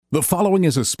The following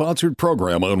is a sponsored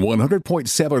program on 100.7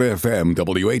 FM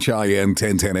WHIN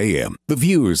 1010 AM. The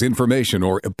views, information,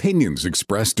 or opinions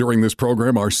expressed during this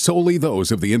program are solely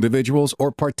those of the individuals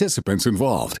or participants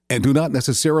involved and do not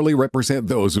necessarily represent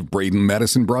those of Braden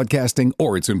Madison Broadcasting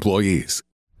or its employees.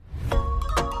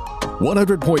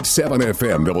 100.7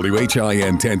 FM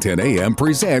WHIN 1010 AM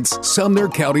presents Sumner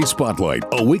County Spotlight,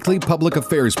 a weekly public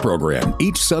affairs program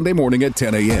each Sunday morning at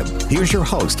 10 a.m. Here's your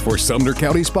host for Sumner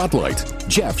County Spotlight,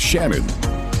 Jeff Shannon.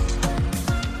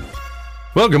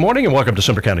 Well, good morning and welcome to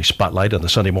Sumner County Spotlight on the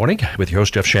Sunday morning with your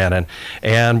host, Jeff Shannon.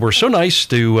 And we're so nice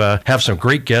to have some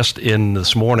great guests in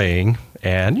this morning.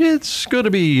 And it's going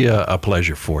to be a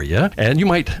pleasure for you. And you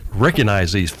might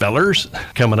recognize these fellers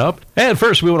coming up. And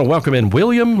first, we want to welcome in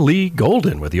William Lee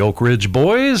Golden with the Oak Ridge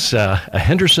Boys, a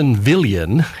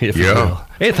Hendersonvillian, if you will.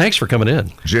 Hey, thanks for coming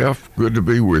in. Jeff, good to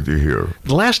be with you here.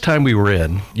 The last time we were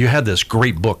in, you had this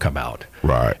great book come out.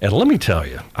 Right. And let me tell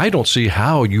you, I don't see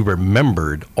how you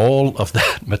remembered all of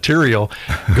that material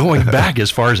going back as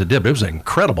far as it did. But it was an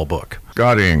incredible book.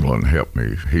 Scott England helped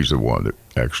me. He's the one that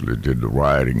actually did the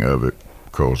writing of it.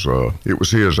 Because it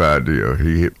was his idea.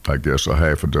 He hit, I guess, a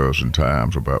half a dozen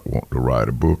times about wanting to write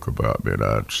a book about me. And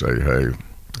I'd say, hey,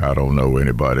 I don't know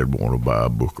anybody that'd want to buy a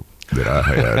book that I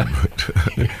had.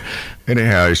 But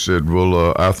anyhow, he said,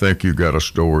 well, I think you got a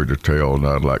story to tell, and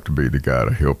I'd like to be the guy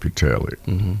to help you tell it.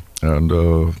 Mm-hmm.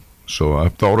 And so I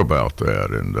thought about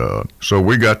that. And so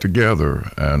we got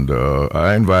together, and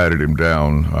I invited him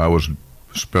down.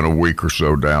 Spent a week or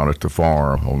so down at the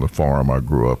farm, on the farm I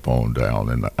grew up on down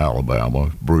in Alabama,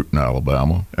 Bruton,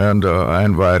 Alabama. And I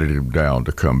invited him down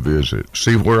to come visit,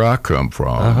 see where I come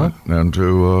from, and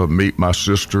to meet my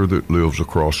sister that lives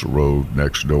across the road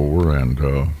next door.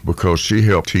 And because she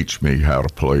helped teach me how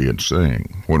to play and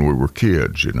sing when we were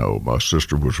kids, you know. My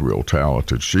sister was real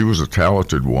talented. She was a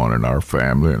talented one in our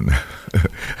family,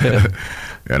 and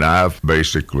and I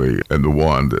basically am the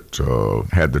one that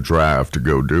had the drive to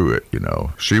go do it, you know.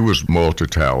 She was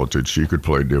multi-talented. She could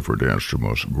play different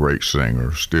instruments, great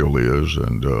singer, still is.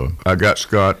 And I got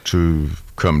Scott to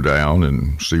come down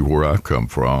and see where I come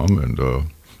from, and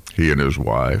he and his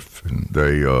wife, and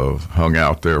they hung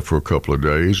out there for a couple of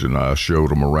days, and I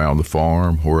showed them around the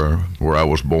farm where I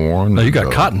was born. Now, you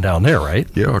got cotton down there, right?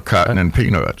 Yeah, cotton and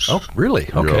peanuts. Oh, really?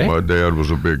 Okay. Yeah, my dad was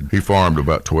he farmed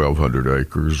about 1,200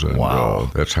 acres, and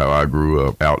wow. That's how I grew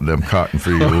up, out in them cotton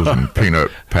fields and peanut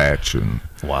patch. And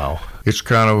wow. It's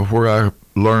kind of where I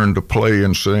learned to play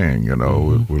and sing, you know.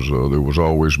 Mm-hmm. It was there was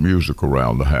always music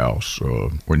around the house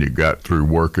when you got through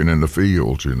working in the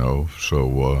fields, you know.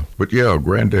 So, but yeah,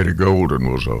 Granddaddy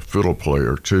Golden was a fiddle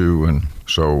player too, and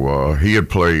so he had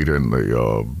played in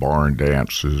the barn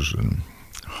dances and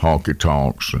honky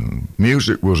tonks, and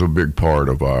music was a big part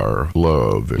of our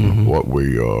love and what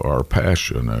our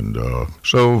passion, and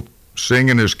so.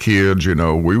 Singing as kids, you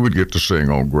know, we would get to sing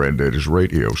on Granddaddy's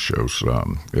radio show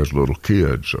some as little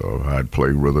kids. I'd play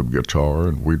rhythm guitar,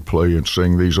 and we'd play and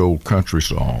sing these old country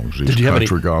songs, these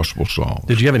country gospel songs.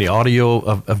 Did you have any audio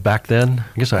of back then?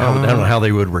 I guess I don't know how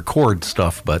they would record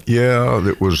stuff, but... Yeah,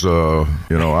 it was, you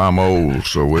know, I'm old,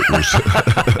 so it was...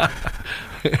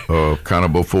 kind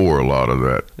of before a lot of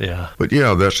that. Yeah. But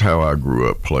yeah, that's how I grew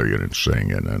up playing and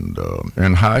singing. And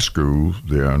in high school,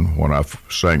 then, when I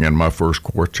sang in my first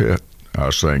quartet,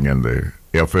 I sang in the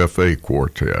FFA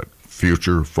quartet,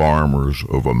 Future Farmers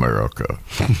of America.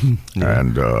 Yeah.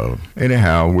 And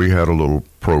anyhow, we had a little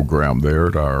program there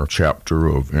at our chapter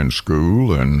in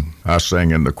school, and I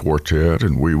sang in the quartet,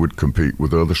 and we would compete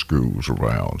with other schools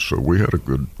around. So we had a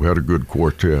good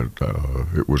quartet.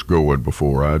 It was going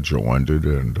before I joined it,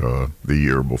 and the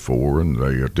year before, and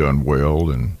they had done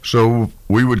well, and so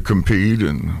we would compete,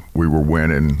 and we were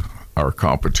winning our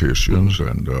competitions,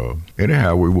 and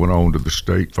anyhow, we went on to the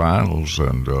state finals,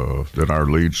 and then our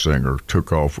lead singer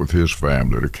took off with his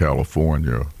family to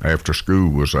California after school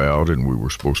was out, and we were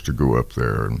supposed to go up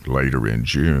there later in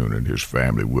June, and his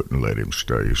family wouldn't let him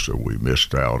stay, so we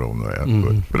missed out on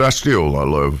that. But I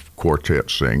love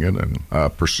quartet singing, and I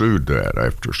pursued that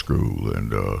after school,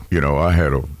 and you know, I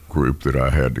had a group that I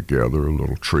had together, a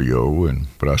little trio,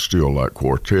 but I still like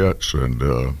quartets, and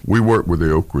we worked with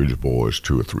the Oak Ridge Boys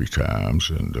 2 or 3 times,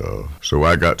 and so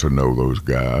I got to know those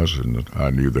guys, and I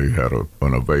knew they had an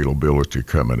availability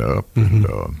coming up, and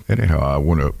anyhow, I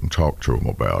went up and talked to them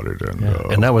about it,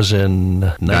 and that was in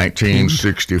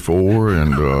 1964,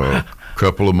 and a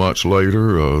couple of months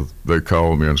later, they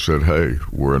called me and said, hey,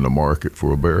 we're in the market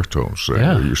for a baritone singer.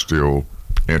 Yeah. Are you still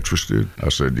interested? I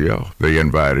said, yeah. They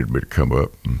invited me to come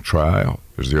up and try out,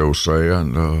 as the old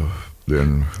saying.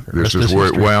 Then this is where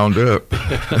it wound up.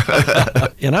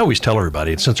 And I always tell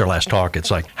everybody, since our last talk,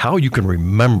 it's like how you can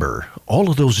remember all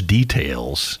of those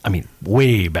details, I mean,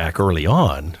 way back early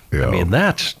on, Yeah. I mean,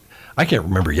 I can't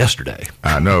remember yesterday.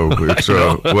 I know. It's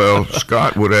well,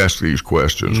 Scott would ask these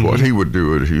questions. What he would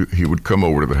do is he would come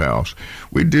over to the house.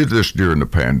 We did this during the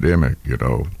pandemic,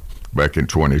 back in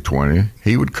 2020.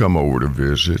 He would come over to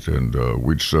visit, and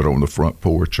we'd sit on the front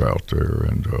porch out there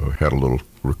and had a little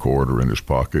recorder in his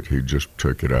pocket. He just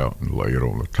took it out and lay it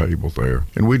on the table there.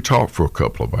 And we'd talk for a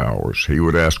couple of hours. He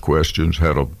would ask questions,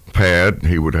 had a pad, and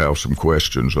he would have some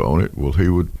questions on it. Well, he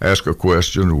would ask a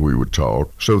question and we would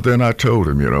talk. So then I told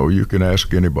him, you can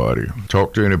ask anybody.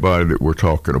 Talk to anybody that we're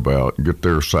talking about and get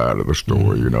their side of the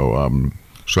story.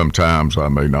 Sometimes I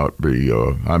may not be,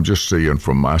 I'm just seeing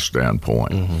from my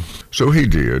standpoint. So he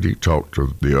did. He talked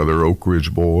to the other Oak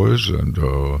Ridge boys, and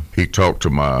he talked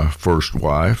to my first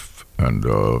wife. And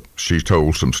she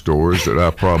told some stories that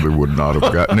I probably would not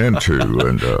have gotten into.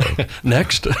 And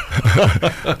Next.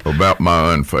 about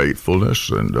my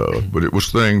unfaithfulness. But it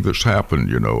was things that's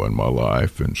happened, in my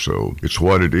life. And so it's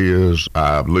what it is.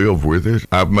 I live with it.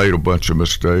 I've made a bunch of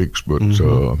mistakes, but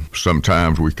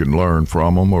sometimes we can learn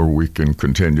from them or we can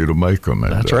continue to make them.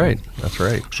 And, That's right. That's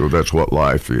right. So that's what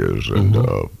life is. And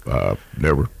I've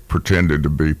never pretended to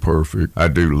be perfect. I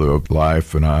do live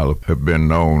life, and I have been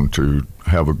known to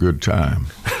have a good time.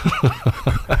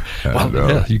 And,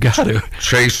 yeah, you got to.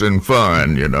 Chasing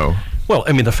fun, Well,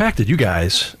 I mean, the fact that you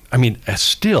guys,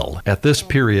 still at this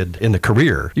period in the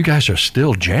career, you guys are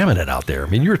still jamming it out there. I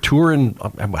mean, you're touring,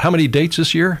 how many dates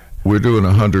this year? We're doing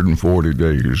 140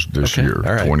 days this year,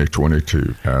 all right.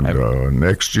 2022. And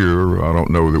next year, I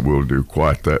don't know that we'll do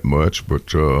quite that much,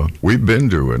 but we've been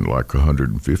doing like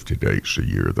 150 dates a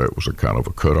year. That was a kind of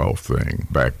a cutoff thing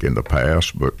back in the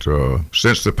past. But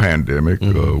since the pandemic,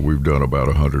 we've done about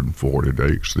 140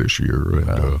 dates this year.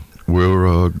 And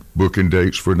we're booking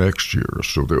dates for next year.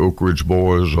 So the Oak Ridge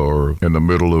Boys are in the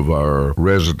middle of our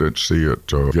residency at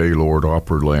Gaylord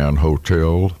Opryland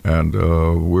Hotel, and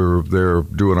we're there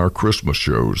doing our Christmas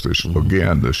shows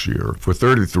again this year. For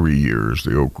 33 years,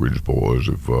 the Oak Ridge Boys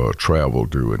have traveled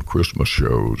doing Christmas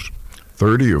shows.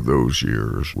 30 of those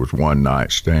years with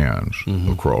one-night stands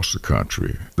across the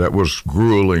country. That was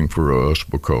grueling for us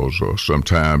because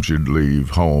sometimes you'd leave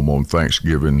home on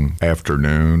Thanksgiving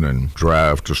afternoon and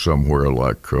drive to somewhere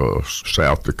like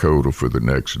South Dakota for the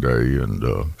next day and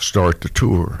start the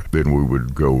tour. Then we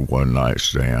would go one-night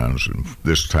stands in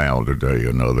this town today,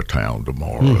 another town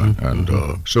tomorrow.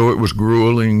 So it was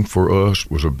grueling for us.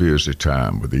 It was a busy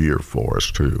time of the year for us,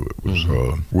 too. It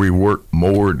was we worked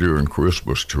more during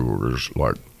Christmas tours.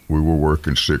 Like we were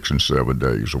working 6 and 7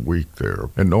 days a week there.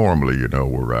 And normally,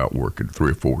 we're out working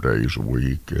 3 or 4 days a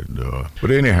week. And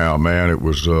but anyhow, man, it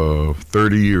was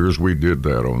 30 years we did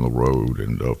that on the road.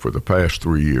 And for the past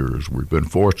 3 years, we've been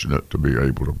fortunate to be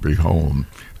able to be home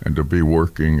and to be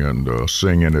working and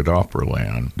singing at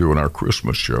Opryland, doing our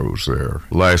Christmas shows there.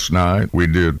 Last night, we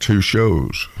did 2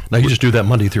 shows. Now, you just do that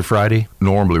Monday through Friday?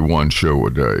 Normally 1 show a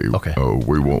day. Okay.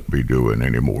 We won't be doing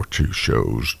any more 2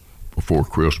 shows before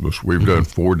Christmas. We've done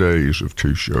 4 days of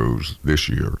 2 shows this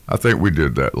year. I think we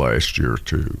did that last year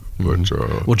too. But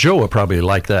well, Joe will probably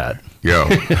like that. Yeah.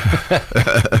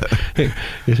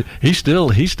 He's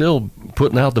still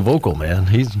putting out the vocal, man.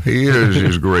 He is.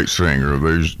 He's a great singer.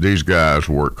 These guys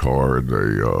work hard.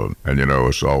 They and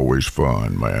it's always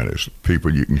fun, man. It's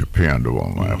people you can depend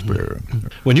on out there.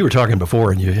 When you were talking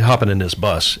before and you hopping in this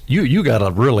bus, you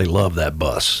gotta really love that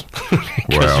bus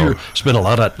because you spend a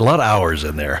lot of hours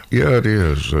in there. Yeah, it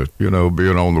is. Being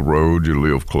on the road, you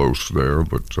live close there.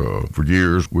 But for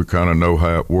years, we kind of know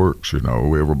how it works.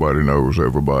 Everybody knows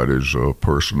everybody's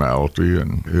personality,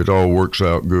 and it all works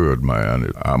out good,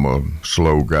 man. I'm a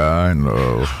slow guy and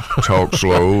talk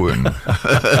slow, and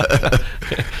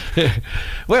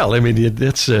well,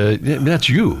 that's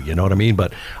you know what I mean.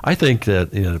 But I think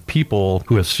that people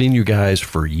who have seen you guys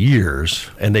for years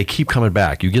and they keep coming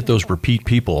back, you get those repeat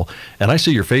people, and I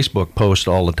see your Facebook post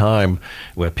all the time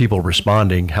with people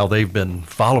responding how they've been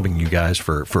following you guys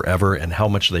for forever and how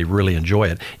much they really enjoy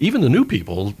it. Even the new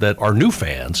people that are new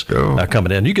fans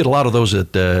coming in, you get a lot of those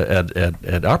at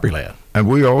Opryland. And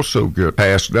we also get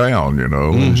passed down,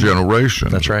 in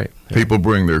generations. That's right. Yeah. People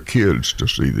bring their kids to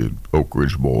see the Oak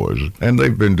Ridge Boys, and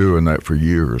they've been doing that for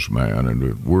years, man,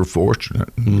 and we're fortunate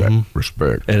in that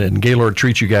respect. And Gaylord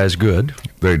treats you guys good.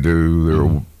 They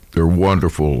do. They're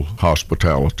wonderful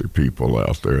hospitality people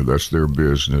out there. That's their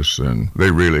business, and they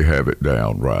really have it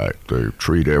down right. They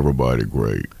treat everybody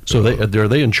great. So are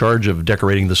they in charge of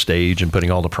decorating the stage and putting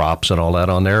all the props and all that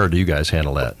on there, or do you guys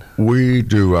handle that? We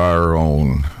do our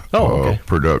own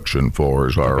production for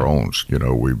as our own. You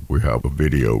know, we have a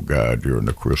video guy during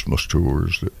the Christmas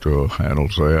tours that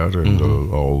handles that, and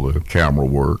all the camera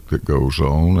work that goes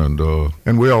on,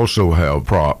 and we also have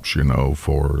props, you know,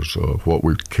 for us, what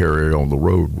we carry on the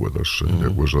road with us, and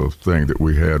it was a thing that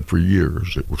we had for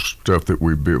years. It was stuff that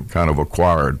we kind of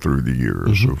acquired through the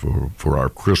years for our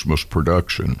Christmas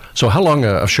production. So how long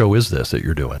a show is this that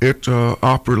you're doing? At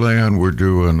Opryland, we're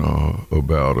doing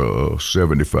about a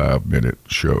 75-minute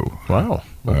show. Wow.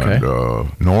 Okay.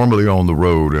 And normally on the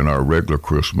road in our regular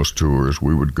Christmas tours,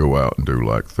 we would go out and do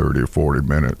like 30 or 40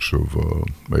 minutes of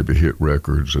maybe hit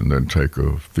records, and then take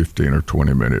a 15 or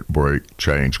 20-minute break,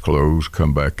 change clothes,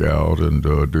 come back out, and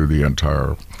do the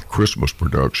entire Christmas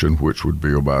production, which would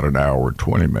be about an hour and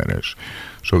 20 minutes.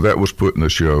 So that was putting the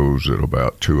shows at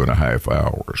about 2.5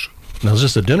 hours. Now, is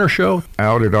this a dinner show?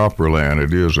 Out at Opryland,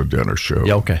 it is a dinner show.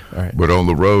 Yeah, okay. All right. But on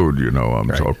the road, you know, I'm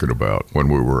talking about when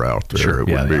we were out there, Sure. it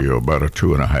would be about a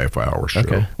 2.5 hour show.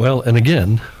 Okay. Well, and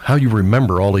again, how you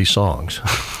remember all these songs.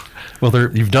 Well,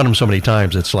 you've done them so many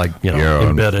times, it's like, you know,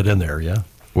 embedded in there, yeah?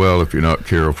 Well, if you're not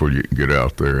careful, you can get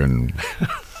out there and...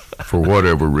 for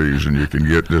whatever reason, you can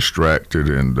get distracted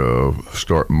and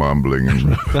start mumbling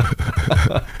and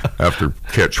have to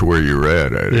catch where you're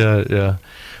at it. Yeah, yeah.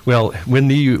 Well, when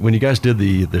you guys did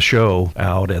the show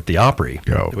out at the Opry,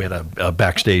 we had a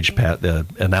backstage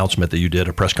announcement that you did,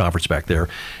 a press conference back there,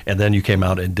 and then you came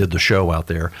out and did the show out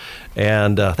there,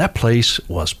 and that place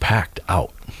was packed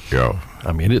out. Yeah.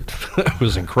 I mean, it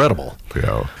was incredible.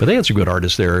 Yeah. But they had some good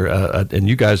artists there, and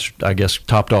you guys, I guess,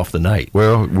 topped off the night.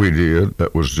 Well, we did.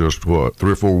 That was just, 3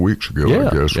 or 4 weeks ago,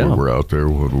 I guess, we were out there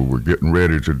when we were getting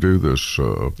ready to do this.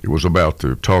 It was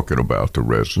talking about the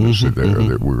residency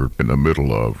that we're in the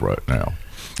middle of right now.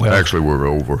 Well, actually, we're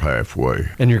over halfway.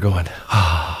 And you're going,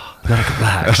 gotta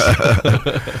relax.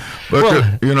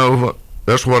 But, you know,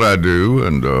 that's what I do,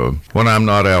 and when I'm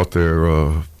not out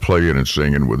there playing and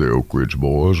singing with the Oak Ridge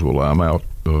Boys, well,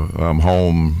 I'm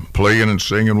home playing and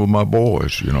singing with my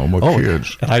boys, you know, my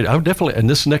kids. And I definitely, in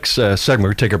this next segment, we're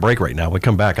going to take a break right now. When we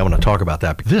come back, I want to talk about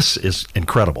that. This is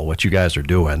incredible what you guys are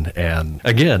doing. And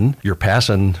again, you're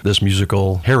passing this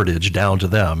musical heritage down to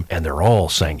them, and they're all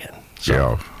singing.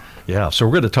 So, yeah, so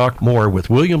we're going to talk more with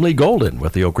William Lee Golden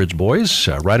with the Oak Ridge Boys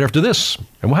right after this.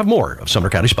 And we'll have more of Sumner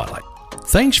County Spotlight.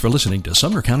 Thanks for listening to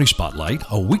Sumner County Spotlight,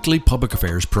 a weekly public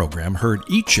affairs program heard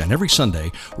each and every Sunday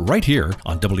right here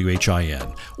on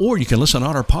WHIN. Or you can listen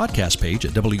on our podcast page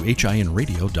at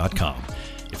WHINradio.com.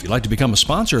 If you'd like to become a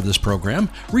sponsor of this program,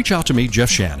 reach out to me, Jeff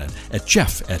Shannon, at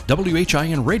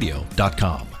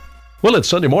jeff@WHINradio.com. Well, it's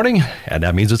Sunday morning, and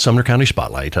that means it's Sumner County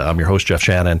Spotlight. I'm your host, Jeff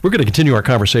Shannon. We're going to continue our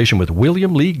conversation with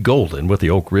William Lee Golden with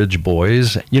the Oak Ridge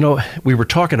Boys. You know, we were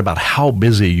talking about how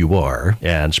busy you are,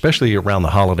 and especially around the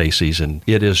holiday season.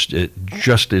 It is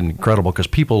just incredible because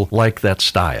people like that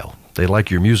style. They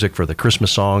like your music for the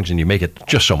Christmas songs, and you make it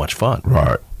just so much fun.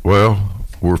 Right. Well,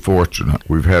 we're fortunate.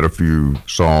 We've had a few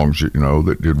songs, you know,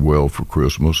 that did well for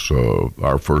Christmas.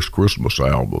 Our first Christmas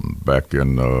album back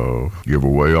in, give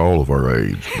away all of our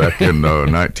age, back in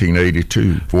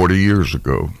 1982, 40 years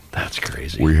ago. That's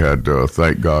crazy. We had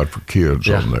Thank God for Kids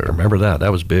on there. I remember that.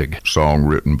 That was big. Song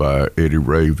written by Eddie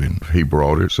Raven. He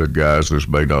brought it, said, guys, this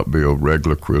may not be a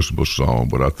regular Christmas song,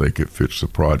 but I think it fits the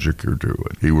project you're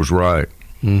doing. He was right.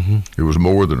 It was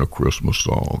more than a Christmas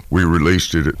song. We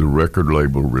released it, the record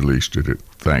label released it at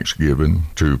Thanksgiving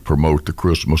to promote the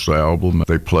Christmas album.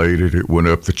 They played it, it went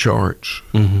up the charts.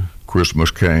 Christmas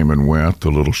came and went,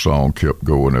 the little song kept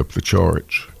going up the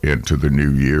charts. Into the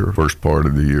new year, first part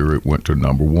of the year, it went to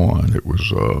 #1. It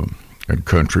was in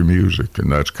country music,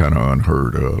 and that's kind of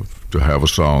unheard of, to have a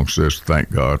song that says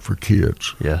Thank God for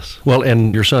Kids. Yes. Well,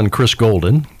 and your son, Chris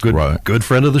Golden, good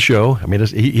friend of the show. I mean,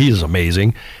 he is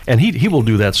amazing, and he will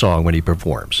do that song when he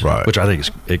performs, which I think is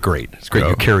great. It's great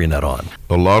you're carrying that on.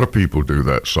 A lot of people do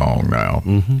that song now,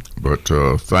 but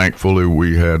thankfully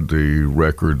we had the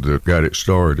record that got it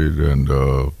started,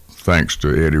 and thanks to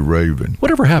Eddie Raven.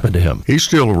 Whatever happened to him? He's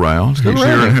still around. He's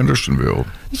here in Hendersonville.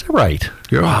 Is that right?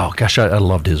 Yeah. Wow, gosh, I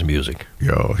loved his music.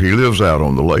 Yeah, he lives out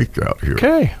on the lake out here.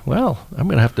 Okay, well, I'm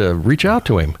going to have to reach out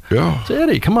to him. Yeah. Say,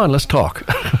 Eddie, come on, let's talk.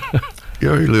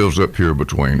 Yeah, he lives up here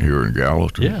between here and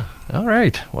Gallatin. Yeah. All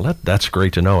right. Well, that's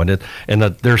great to know. And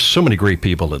there's so many great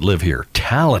people that live here.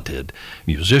 Talented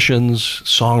musicians,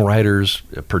 songwriters,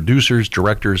 producers,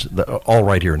 directors, all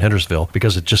right here in Hendersonville,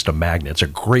 because it's just a magnet. It's a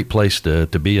great place to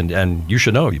be. And you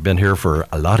should know, you've been here for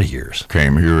a lot of years.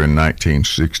 Came here in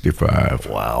 1965.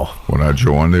 Wow. When I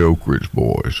joined the Oak Ridge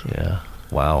Boys. Yeah.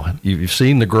 Wow. You've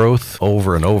seen the growth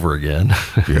over and over again.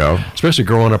 Yeah. Especially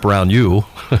growing up around you.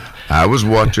 I was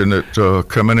watching it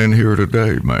coming in here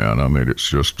today, man. I mean, it's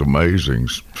just amazing.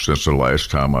 Since the last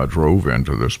time I drove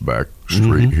into this back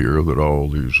street here, that all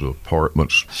these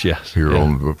apartments here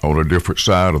on a different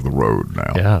side of the road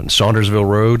now. Yeah, and Saundersville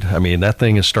Road. I mean, that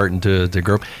thing is starting to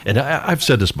grow. And I've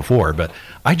said this before, but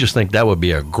I just think that would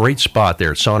be a great spot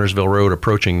there at Saundersville Road,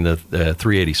 approaching the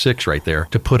 386 right there,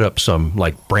 to put up some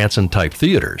like Branson type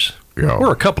theaters. Yeah.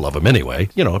 Or a couple of them anyway,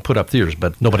 put up theaters,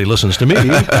 but nobody listens to me. You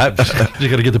got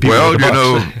to get the people. Well, with the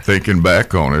box. thinking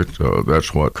back on it,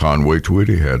 that's what Conway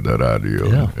Twitty had that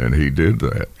idea, and he did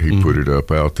that. He put it up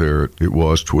out there. It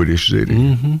was Twitty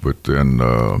City, but then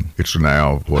it's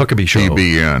now Huckabee Show.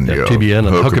 TBN, TBN and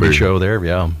the Huckabee Show there,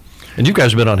 yeah. And you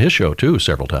guys have been on his show too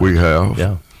several times. We have,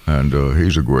 yeah. And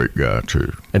he's a great guy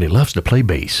too. And he loves to play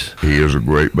bass. He is a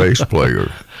great bass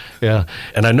player. Yeah,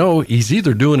 and I know he's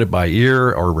either doing it by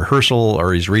ear or rehearsal,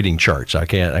 or he's reading charts. I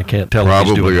can't tell.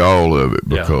 Probably all of it,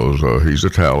 because he's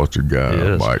a talented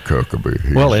guy, Mike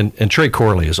Huckabee. Well, and Trey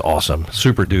Corley is awesome,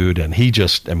 super dude, and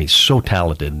he's so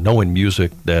talented, knowing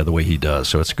music the way he does.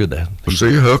 So it's good to see.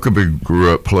 Huckabee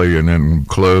grew up playing in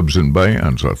clubs and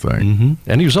bands, I think,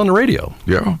 and he was on the radio.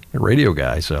 Yeah, a radio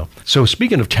guy. So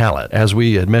speaking of talent, as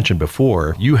we had mentioned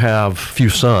before, you have a few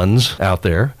sons out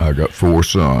there. I got 4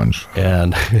 sons,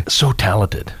 and so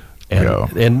talented.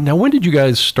 And now, when did you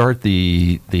guys start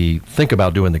the think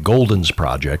about doing the Goldens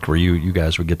Project, where you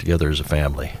guys would get together as a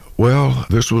family? Well,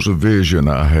 this was a vision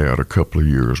I had a couple of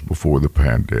years before the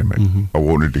pandemic. I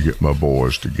wanted to get my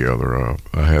boys together.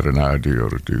 I had an idea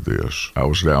to do this. I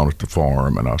was down at the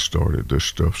farm, and this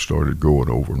stuff started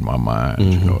going over in my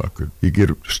mind. You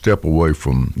get a step away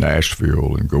from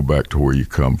Nashville and go back to where you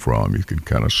come from. You can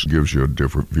kind of gives you a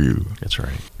different view. That's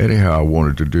right. Anyhow, I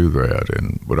wanted to do that,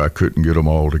 but I couldn't get them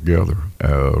all together.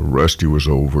 Rusty was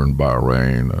over in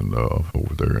Bahrain and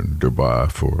over there in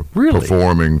Dubai for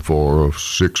performing for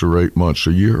 6 or 8 months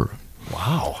a year.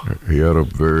 Wow. He had a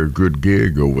very good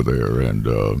gig over there. And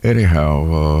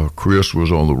anyhow, Chris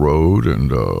was on the road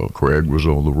and Craig was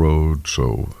on the road,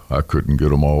 so I couldn't get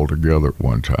them all together at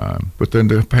one time. But then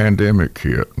the pandemic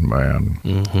hit, man.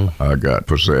 I got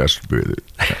possessed with it.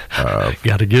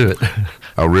 Got to get it.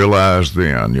 I realized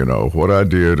then, what I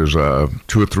did is 2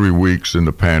 or 3 weeks in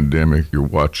the pandemic, you're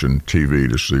watching TV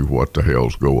to see what the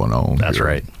hell's going on. That's here.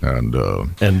 right. And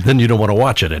then you don't want to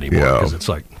watch it anymore because it's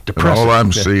like depressing. And all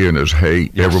I'm seeing is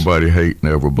hate, everybody hating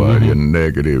everybody, and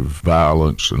negative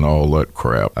violence and all that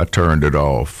crap. I turned it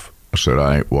off. I said,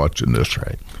 I ain't watching this. That's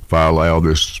right. If I allow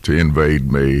this to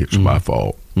invade me, it's my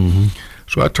fault.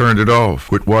 So I turned it off,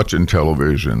 quit watching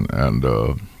television, and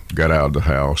got out of the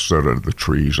house, sat under the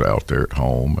trees out there at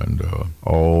home, and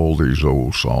all these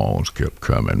old songs kept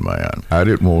coming, man. I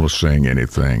didn't want to sing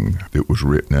anything that was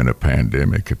written in a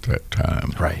pandemic at that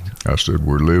time. Right. I said,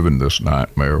 we're living this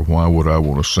nightmare. Why would I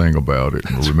want to sing about it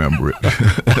and remember it?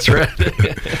 That's right.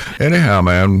 Anyhow,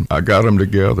 man, I got them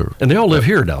together. And they all live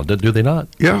here now, do they not?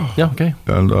 Yeah. Yeah, okay.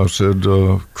 And I said,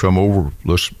 come over,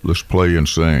 let's play and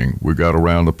sing. We got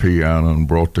around the piano and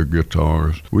brought the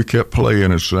guitars. We kept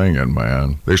playing and singing,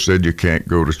 man. They said you can't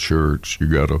go to church. You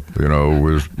got to,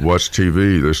 watch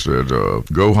TV. They said,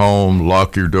 go home,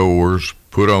 lock your doors,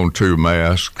 put on 2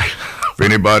 masks. If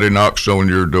anybody knocks on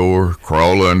your door,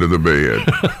 crawl under the bed.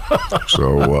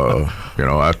 So,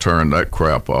 I turned that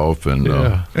crap off. And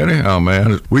anyhow,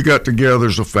 man, we got together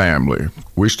as a family.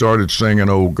 We started singing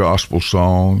old gospel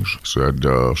songs. So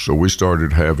we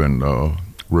started having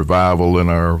revival in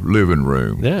our living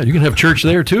room. Yeah, you can have church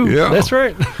there too. Yeah. That's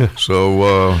right.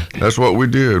 So that's what we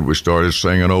did. We started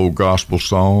singing old gospel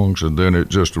songs, and then it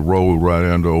just rolled right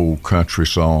into old country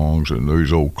songs and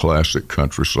these old classic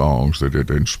country songs that had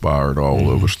inspired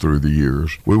all of us through the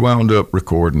years. We wound up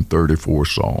recording 34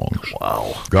 songs.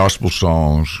 Wow. Gospel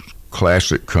songs,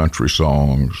 classic country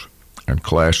songs, and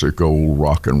classic old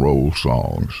rock and roll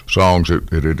songs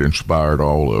that had inspired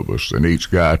all of us, and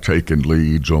each guy taking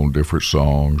leads on different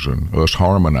songs and us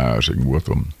harmonizing with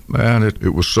them. Man,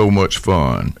 it was so much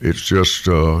fun. It's just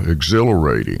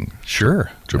exhilarating. Sure.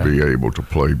 To be able to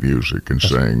play music and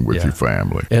sing with your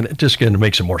family. And it just kind of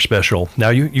makes it more special. Now,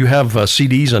 you have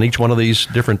CDs on each one of these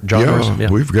different genres?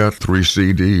 Yeah, we've got 3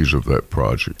 CDs of that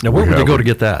project. Now, where would they go to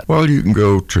get that? Well, you can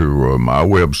go to my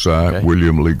website,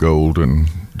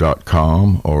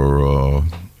 WilliamLeeGolden.com, or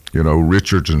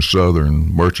Richards and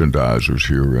Southern merchandisers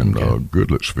here in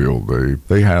Goodlettsville.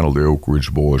 They handle the Oak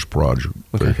Ridge Boys project.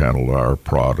 They handle our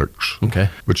products. Okay.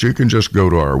 But you can just go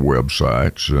to our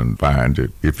websites and find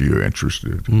it if you're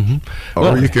interested.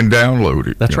 Or you can download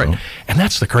it. That's right. And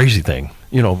that's the crazy thing.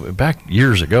 Back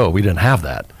years ago, we didn't have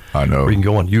that. I know. Where you can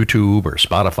go on YouTube or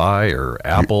Spotify or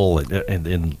Apple.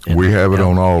 And we have it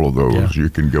on all of those. Yeah. You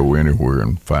can go anywhere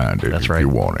and find it That's if right. you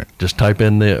want it. Just type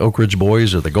in the Oak Ridge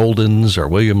Boys or the Goldens or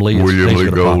William Lee. William Lee Things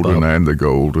are gonna pop Golden up. and the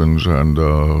Goldens,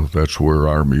 and that's where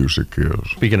our music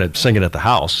is. Speaking of singing at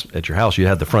your house, you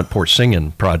had the Front Porch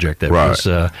Singing project that Right. was,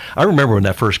 I remember when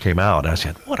that first came out, I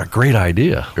said, what a great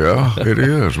idea. Yeah, it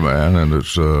is, man, and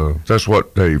it's that's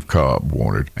what Dave Cobb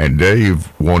wanted. And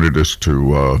Dave wanted us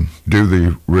to do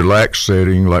the relaxed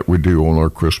setting like we do on our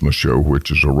Christmas show,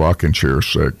 which is a rocking chair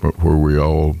segment where we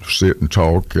all sit and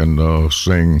talk and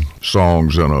sing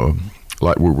songs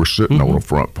like we were sitting on a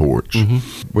front porch.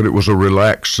 But it was a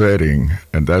relaxed setting,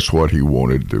 and that's what he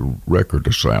wanted the record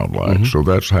to sound like. So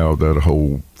that's how that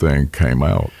whole thing came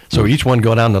out. So each one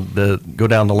go down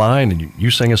the line, and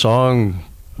you sing a song.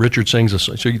 Richard sings a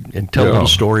song, and tell a little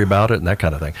story about it and that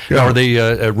kind of thing. Yeah. Now, are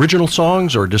they original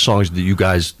songs or just songs that you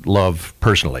guys love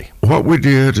personally? What we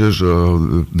did is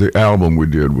the album we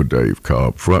did with Dave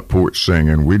Cobb, Front Porch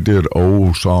Singing, we did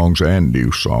old songs and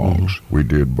new songs. We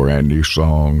did brand new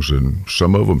songs, and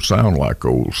some of them sound like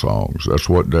old songs. That's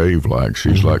what Dave likes.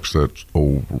 He likes that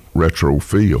old retro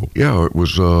feel. Yeah, it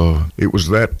was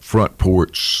that Front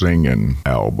Porch Singing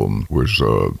album was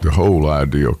the whole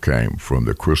idea came from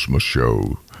the Christmas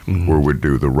show. Where we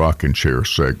do the rocking chair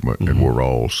segment, and we're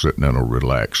all sitting in a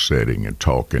relaxed setting and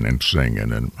talking and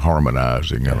singing and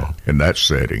harmonizing in that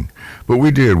setting. But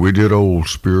we did old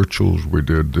spirituals. We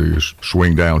did the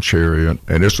Swing Down Chariot,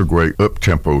 and it's a great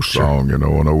up-tempo song, an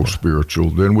old spiritual.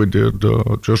 Then we did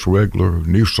just regular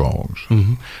new songs.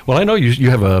 Well, I know you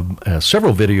have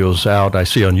several videos out I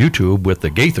see on YouTube with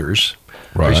the Gaithers.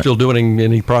 Are you Right. still doing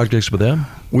any projects with them?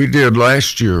 We did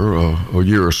last year, a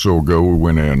year or so ago. We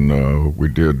went in. We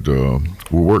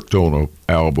worked on an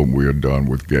album we had done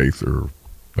with Gaither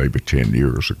maybe 10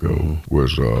 years ago.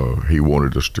 He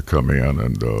wanted us to come in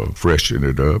and freshen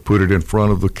it up, put it in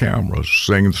front of the cameras,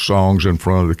 sing the songs in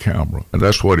front of the camera. And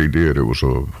that's what he did. It was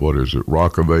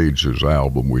Rock of Ages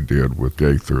album we did with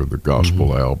Gaither, the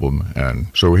gospel album. And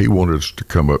so he wanted us to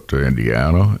come up to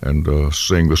Indiana and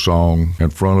sing the song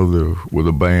with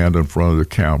a band in front of the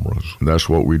cameras. And that's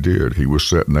what we did. He was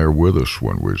sitting there with us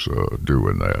when we was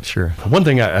doing that. Sure. One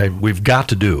thing we've got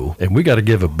to do, and we got to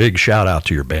give a big shout out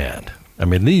to your band. I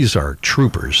mean, these are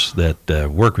troopers that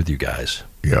work with you guys.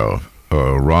 Yeah.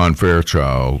 Ron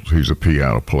Fairchild, he's a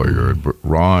piano player. But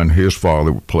Ron, his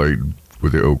father played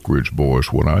with the Oak Ridge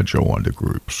Boys when I joined the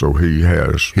group. So he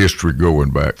has history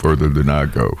going back further than I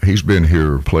go. He's been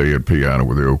here playing piano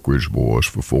with the Oak Ridge Boys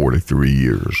for 43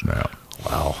 years now.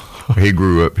 Wow. He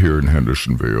grew up here in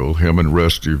Hendersonville. Him and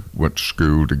Rusty went to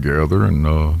school together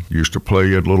and used to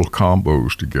play at little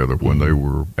combos together when they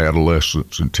were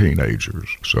adolescents and teenagers.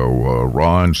 So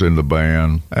Ron's in the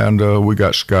band, and we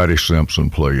got Scotty Simpson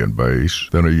playing bass.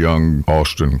 Then a young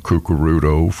Austin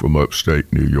Cucuruto from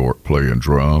upstate New York playing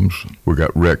drums. We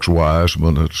got Rex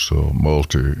Wiseman, that's a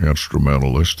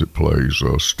multi-instrumentalist that plays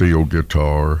steel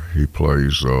guitar. He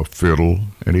plays fiddle,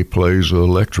 and he plays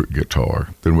electric guitar.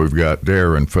 Then we've got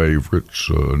Darren Favorites,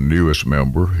 newest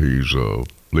member. He's a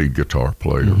lead guitar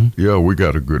player. Yeah, we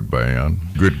got a good band.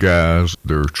 Good guys.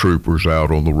 They're troopers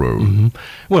out on the road.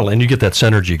 Well, and you get that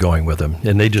synergy going with them,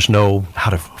 and they just know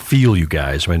how to feel you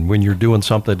guys. I mean, when you're doing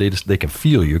something, they can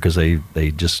feel you because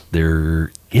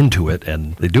they're into it,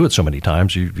 and they do it so many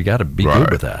times. You got to be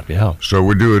good with that. Yeah. So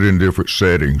we do it in different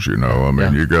settings, I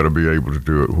mean, you got to be able to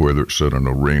do it whether it's in an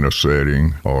arena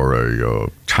setting or a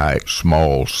tight,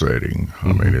 small setting.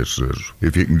 I mean, it says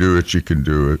if you can do it, you can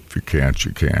do it. If you can't,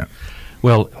 you can't.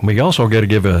 Well, we also got to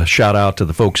give a shout out to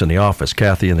the folks in the office,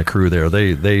 Kathy and the crew there.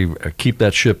 They keep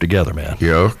that ship together, man.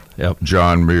 Yeah. Yep.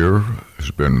 John Muir has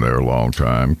been there a long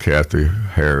time. Kathy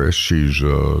Harris, she's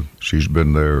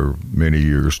been there many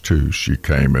years too. She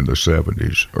came in the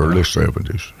 70s, early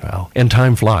 70s. Wow. And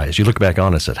time flies. You look back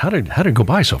on it and said, how did it go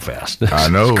by so fast? I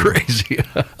know. It's crazy.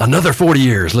 Another 40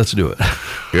 years. Let's do it.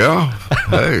 Yeah.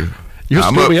 Hey, You'll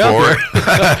I'm still up be out for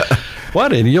there. it.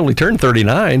 What? And you only turned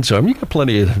 39, so you got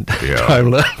plenty of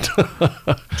time left.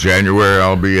 January,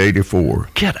 I'll be 84.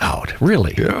 Get out.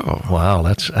 Really? Yeah. Wow.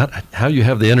 That's how you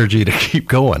have the energy to keep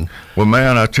going. Well,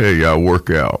 man, I tell you, I work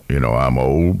out. I'm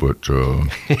old, but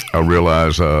I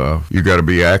realize you got to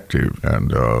be active,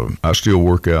 and I still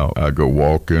work out. I go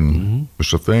walking.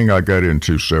 It's a thing I got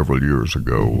into several years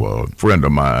ago. A friend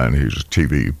of mine, he's a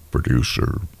TV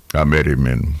producer. I met him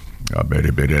in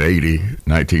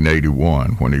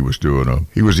 1981 when he was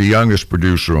he was the youngest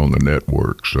producer on the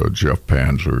networks, Jeff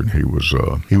Panzer, and he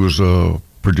was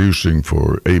producing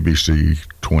for ABC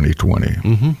 2020.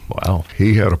 Mm-hmm. Wow.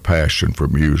 He had a passion for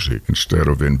music instead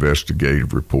of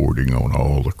investigative reporting on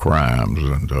all the crimes,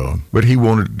 but he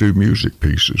wanted to do music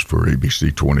pieces for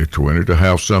ABC 2020 to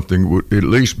have something would at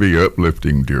least be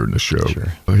uplifting during the show.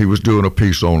 Sure. He was doing a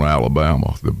piece on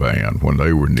Alabama, the band, when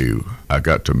they were new. I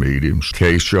got to meet him.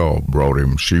 Kay Shaw brought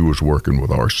him. She was working with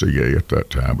RCA at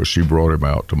that time, but she brought him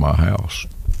out to my house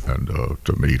and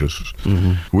to meet us.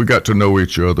 Mm-hmm. We got to know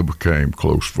each other, became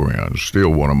close friends,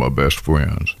 still one of my best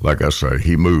friends. Like I say,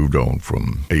 he moved on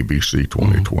from ABC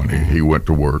 2020. Mm-hmm. He went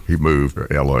to work. He moved to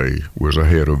L.A., was a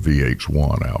head of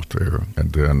VH1 out there,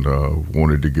 and then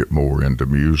wanted to get more into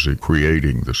music,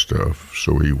 creating the stuff.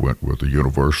 So he went with the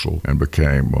Universal and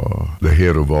became the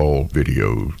head of all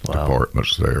video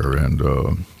departments there.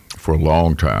 And for a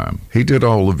long time, he did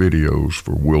all the videos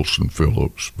for Wilson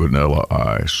Phillips, Vanilla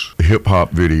Ice,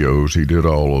 hip-hop videos. He did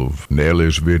all of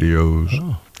Nelly's videos.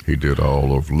 Oh. He did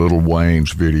all of Lil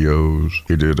Wayne's videos.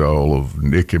 He did all of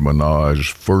Nicki Minaj's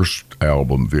first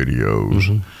album videos.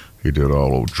 Mm-hmm. He did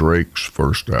all of Drake's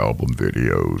first album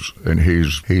videos, and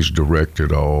he's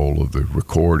directed all of the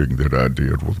recording that I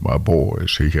did with my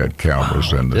boys. He had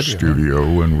cameras in the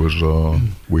studio, and was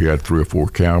we had 3 or 4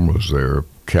 cameras there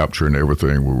capturing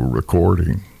everything we were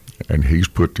recording. And he's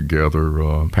put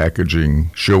together packaging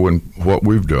showing what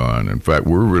we've done. In fact,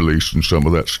 we're releasing some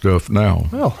of that stuff now.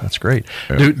 Oh, that's great.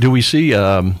 Do we see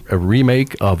a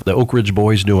remake of the Oak Ridge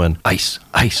Boys doing Ice,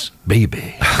 Ice,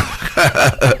 Baby?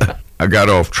 I got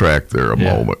off track there a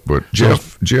moment, but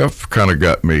Jeff kind of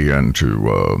got me into.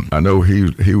 I know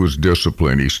he was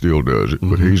disciplined. He still does it,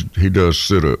 but he does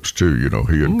sit-ups too. You know,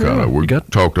 he had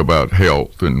talked about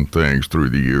health and things through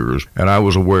the years, and I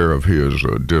was aware of his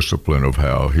discipline of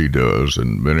how he does.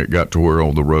 And then it got to where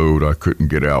on the road I couldn't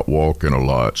get out walking a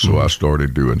lot, so I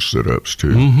started doing sit-ups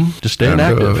too. Mm-hmm. Just staying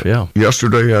active.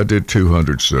 Yesterday I did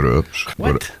 200 sit-ups.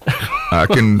 What? But I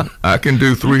can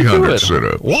do 300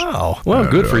 sit-ups. Wow. Well,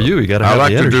 good for you. I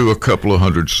like to do a couple of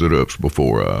hundred sit-ups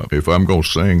before if I'm going to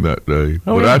sing that day.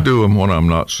 I do them when I'm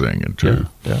not singing too.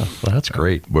 Yeah. Well, that's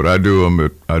great. But I do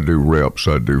them I do reps.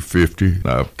 I do 50.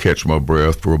 I catch my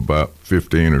breath for about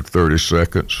 15 or 30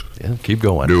 seconds. Yeah, keep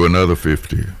going. Do another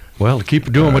 50. Well,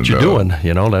 keep doing what you're doing.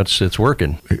 You know, it's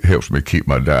working. It helps me keep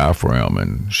my diaphragm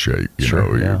in shape.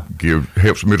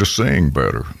 Helps me to sing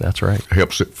better. That's right.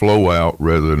 Helps it flow out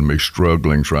rather than me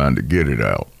struggling trying to get it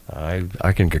out.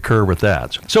 I can concur with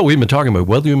that. So we've been talking about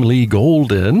William Lee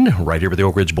Golden right here with the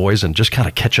Oak Ridge Boys and just kind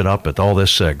of catching up with all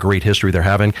this great history they're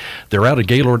having. They're out at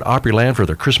Gaylord Opryland for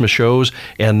their Christmas shows,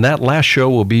 and that last show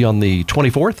will be on the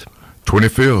 24th?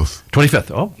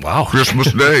 25th. Oh, wow.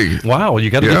 Christmas Day. Wow, you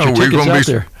got to get your tickets out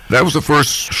there. That was the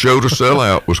first show to sell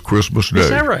out was Christmas Day. Is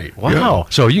that right? Wow. Yeah.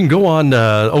 So you can go on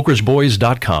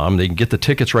oakridgeboys.com. They can get the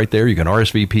tickets right there. You can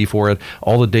RSVP for it.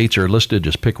 All the dates are listed.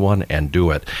 Just pick one and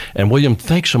do it. And William,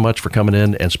 thanks so much for coming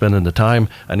in and spending the time.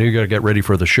 I know you got to get ready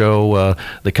for the show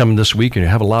that coming this week, and you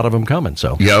have a lot of them coming.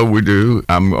 So yeah, we do.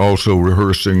 I'm also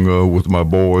rehearsing with my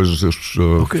boys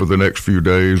for the next few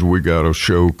days. We got a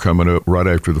show coming up right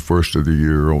after the first of the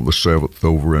year on the 7th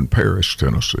over in Paris,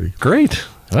 Tennessee. Great.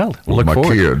 Well, look my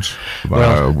forward. Kids,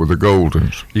 with the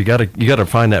Goldens. You got to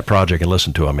find that project and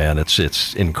listen to them, man.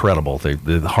 It's incredible.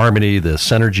 The harmony, the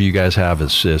synergy you guys have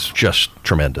is just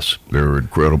tremendous. They're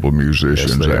incredible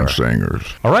musicians and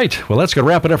singers. All right, well, let's go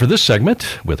wrap it up for this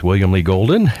segment with William Lee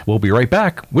Golden. We'll be right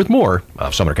back with more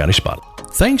of Sumner County Spotlight.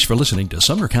 Thanks for listening to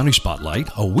Sumner County Spotlight,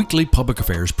 a weekly public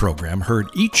affairs program heard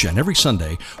each and every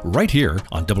Sunday right here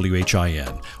on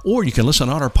WHIN. Or you can listen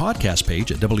on our podcast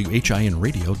page at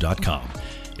WHINradio.com.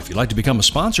 If you'd like to become a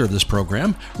sponsor of this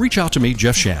program, reach out to me,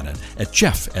 Jeff Shannon, at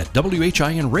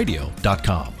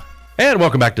jeff@WHINradio.com. And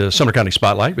welcome back to Sumner County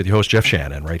Spotlight with your host, Jeff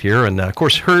Shannon, right here. And, of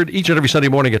course, heard each and every Sunday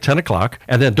morning at 10 o'clock.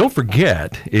 And then don't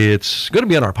forget, it's going to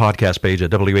be on our podcast page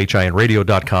at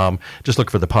WHINradio.com. Just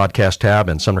look for the podcast tab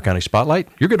and Sumner County Spotlight.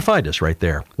 You're going to find us right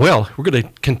there. Well, we're going to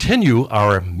continue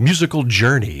our musical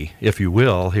journey, if you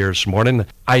will, here this morning.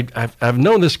 I've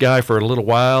known this guy for a little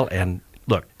while, and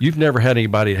look, you've never had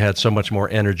anybody that had so much more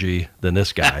energy than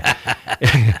this guy.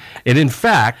 And in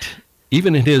fact,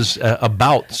 even in his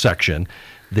About section,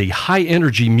 the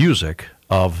high-energy music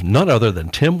of none other than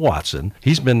Tim Watson.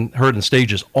 He's been heard in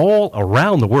stages all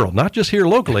around the world, not just here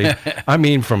locally. I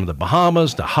mean, from the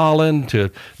Bahamas to Holland to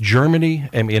Germany.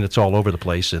 I mean, it's all over the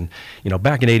place. And,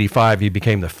 back in '85, he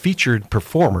became the featured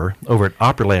performer over at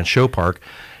Opryland Show Park.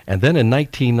 And then in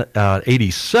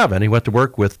 1987, he went to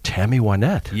work with Tammy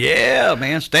Wynette. Yeah,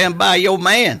 man. Stand by your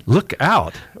man. Look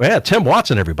out. Yeah, Tim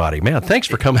Watson, everybody. Man, thanks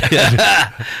for coming in.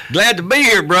 Glad to be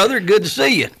here, brother. Good to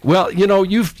see you. Well,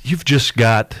 you've just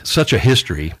got such a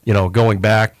history, going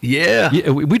back. Yeah.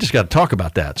 We just got to talk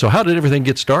about that. So how did everything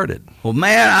get started? Well,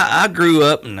 man, I grew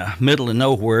up in the middle of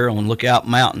nowhere on Lookout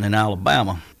Mountain in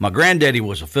Alabama. My granddaddy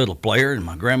was a fiddle player, and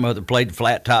my grandmother played the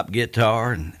flat-top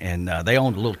guitar, and they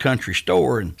owned a little country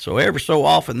store. And so every so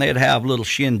often they'd have little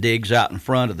shindigs out in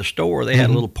front of the store. They had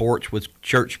a little porch with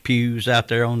church pews out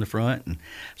there on the front. And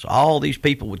so all these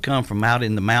people would come from out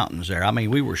in the mountains there. I mean,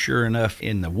 we were sure enough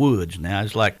in the woods. Now,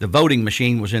 it's like the voting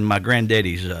machine was in my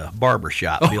granddaddy's barber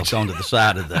shop built onto the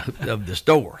side of the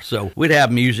store. So we'd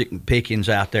have music and pickings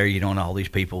out there, and all these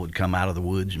people would come out of the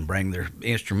woods and bring their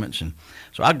instruments. And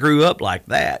so I grew up like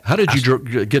that. How did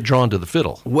you get drawn to the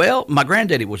fiddle? Well, my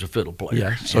granddaddy was a fiddle player.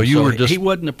 Yeah. So he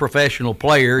wasn't a professional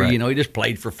player. Right. He just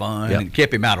played for fun Yep. and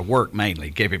kept him out of work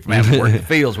mainly. Kept him from having to work in the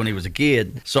fields when he was a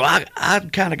kid. So I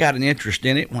kind of got an interest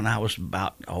in it when I was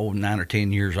about 9 or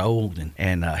 10 years old,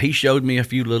 and he showed me a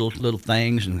few little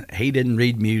things. And he didn't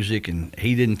read music, and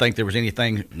he didn't think there was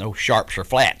anything, no sharps or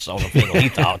flats on the fiddle. He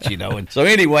thought, And so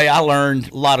anyway, I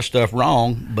learned a lot of stuff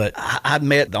wrong. But I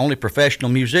met the only professional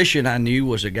musician I knew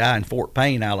was a guy in Fort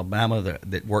Payne, Alabama,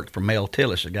 that worked for Mel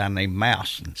Tillis, a guy named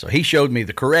Mouse. And so he showed me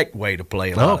the correct way to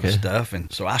play a lot of stuff.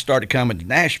 And so I started coming to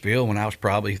Nashville when I was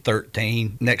probably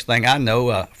 13. Next thing I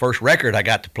know, first record I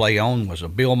got to play on was a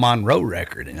Bill Monroe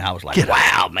record. And I was like,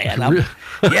 wow, man.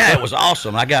 Yeah, it was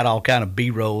awesome. I got all kind of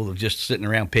B-roll of just sitting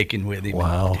around picking with him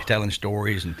and telling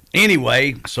stories. And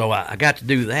anyway, so I got to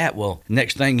do that. Well,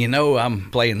 next thing you know,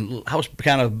 I'm playing. I was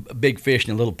kind of a big fish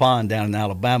in a little pond down in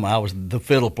Alabama. I was the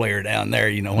fiddle player down there,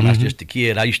 when I was just a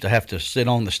kid. I used to have to sit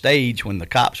on the stage when the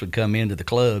cops would come into the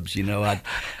clubs.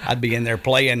 I'd be in there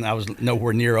playing. I was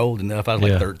nowhere near old enough. I was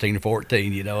like 13 or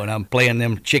 14, and I'm playing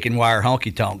them chicken wire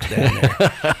honky tonks down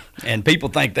there. And people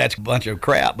think that's a bunch of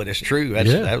crap, but it's true.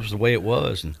 That was the way it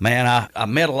was. And man, I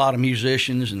met a lot of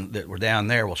musicians that were down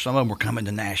there. Well, some of them were coming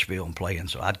to Nashville and playing,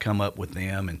 so I'd come up with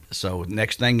them. And so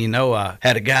next thing you know, I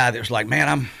had a guy that was like,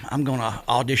 man, I'm going to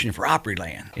audition for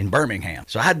Opryland in Birmingham.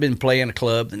 So I'd been playing a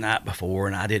club the night before,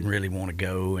 and I didn't really want to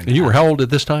go. And you were how old at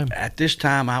this time? At this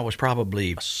time, I was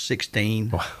probably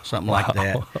 16, something like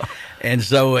that. And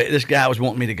so this guy was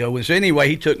wanting me to go with. So anyway,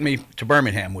 he took me to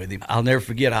Birmingham with him. I'll never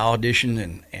forget, I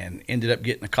auditioned and ended up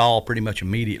getting a call pretty much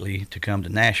immediately to come to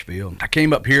Nashville. I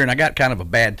came up here, and I got kind of a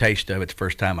bad taste of it the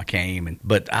first time I came.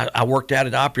 But I worked out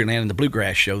at Opryland in the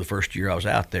Bluegrass show the first year I was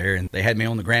out there, and they had me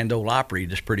on the Grand Ole Opry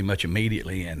just pretty much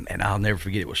immediately. And I'll never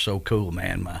forget, it was so cool,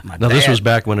 man. My now, dad, this was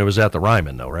back when it was at the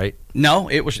Ryman, though, right? No,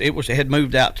 it had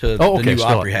moved out to the new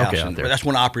Opry House. Okay, that's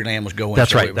when Opryland was going.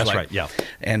 That's so right. That's right. Yeah.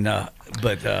 And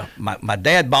but my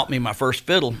dad bought me my first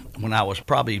fiddle when I was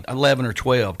probably 11 or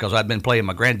 12 because I'd been playing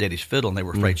my granddaddy's fiddle, and they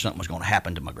were afraid something was going to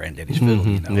happen to my granddaddy's fiddle.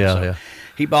 Yeah.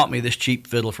 He bought me this cheap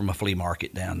fiddle from a flea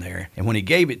market down there, and when he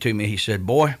gave it to me, he said,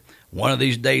 "Boy, one of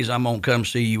these days I'm going to come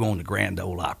see you on the Grand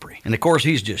Ole Opry." And, of course,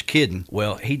 he's just kidding.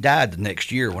 Well, he died the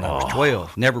next year when I was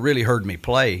 12. Never really heard me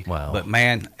play. Wow. But,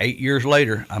 man, 8 years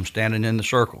later, I'm standing in the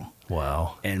circle.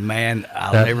 Wow. And, man,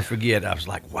 I'll never forget. I was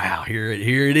like, wow, here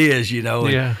it is,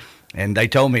 Yeah. And they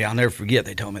told me, I'll never forget,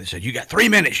 they said, you got 3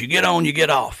 minutes, you get on, you get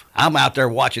off. I'm out there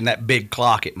watching that big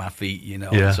clock at my feet, Yeah.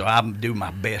 And so I'm doing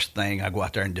my best thing. I go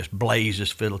out there and just blaze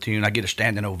this fiddle tune. I get a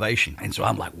standing ovation. And so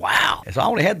I'm like, wow. And so I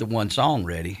only had the one song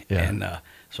ready. Yeah. And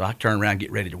so I turn around and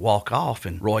get ready to walk off,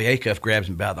 and Roy Acuff grabs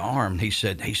me by the arm, and he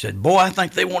said, "Boy, I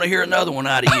think they want to hear another one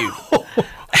out of you."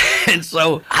 And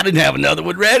so I didn't have another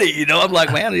one ready, I'm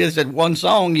like, man, he said one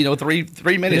song,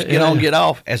 3 minutes, get on, get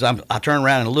off. As I turn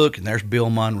around and look, and there's Bill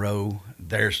Monroe,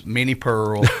 there's Minnie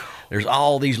Pearl, there's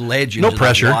all these legends. No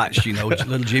pressure. I watched,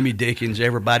 little Jimmy Dickens,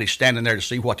 everybody standing there to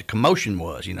see what the commotion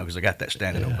was, because I got that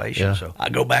standing ovation. Yeah. So I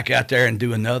go back out there and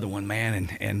do another one, man.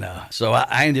 And so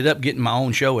I ended up getting my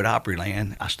own show at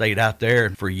Opryland. I stayed out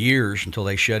there for years until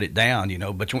they shut it down,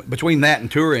 Between that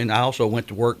and touring, I also went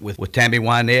to work with Tammy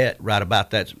Wynette right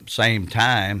about that same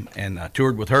time, and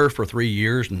toured with her for 3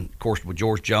 years, and of course with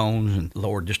George Jones and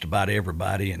Lord, just about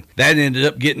everybody. And that ended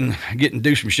up getting to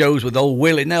do some shows with old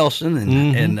Willie Nelson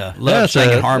and love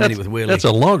singing harmony with Willie. That's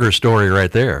a longer story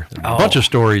right there. A bunch of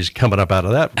stories coming up out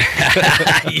of that.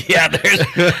 Yeah, there's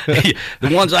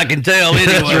the ones I can tell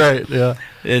anyway. That's right, yeah.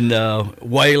 And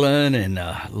Waylon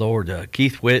and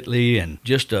Keith Whitley and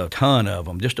just a ton of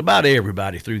them, just about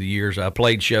everybody through the years I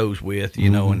played shows with,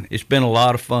 and it's been a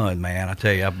lot of fun, man. I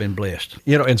tell you, I've been blessed.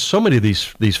 And so many of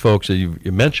these folks that you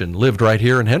mentioned lived right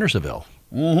here in Hendersonville.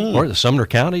 or the Sumner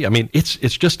County. I mean, it's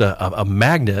just a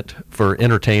magnet for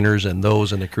entertainers and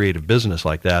those in the creative business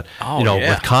like that. Oh,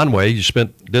 with Conway, you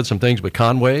did some things with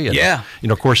Conway.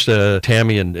 And, of course,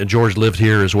 Tammy and George lived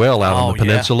here as well out on the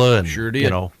peninsula. And, sure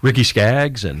did. Ricky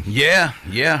Skaggs. And Yeah.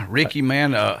 Ricky,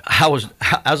 man, I was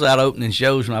out opening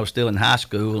shows when I was still in high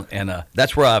school, and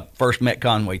that's where I first met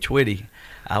Conway Twitty.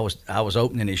 I was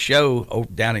opening his show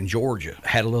down in Georgia.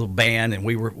 Had a little band, and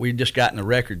we just gotten a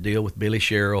record deal with Billy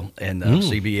Sherrill and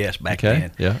CBS back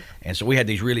then. Yeah. And so we had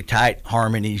these really tight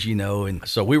harmonies, and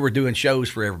so we were doing shows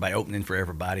for everybody, opening for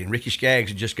everybody. And Ricky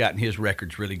Skaggs had just gotten his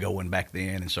records really going back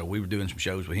then, and so we were doing some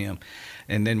shows with him.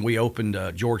 And then we opened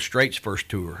George Strait's first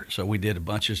tour, so we did a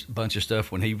bunch of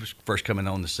stuff when he was first coming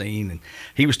on the scene, and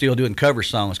he was still doing cover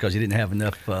songs because he didn't have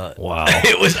enough. Wow!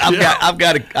 I've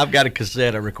got a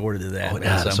cassette I recorded of that. Oh,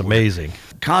 that's amazing.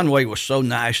 Conway was so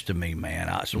nice to me, man.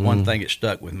 It's the one thing that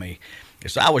stuck with me.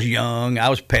 Because I was young, I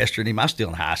was pestering him. I was still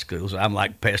in high school, so I'm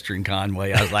like pestering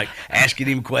Conway. I was like asking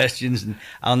him questions, and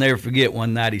I'll never forget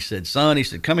one night he said, "Son," he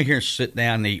said, "come in here and sit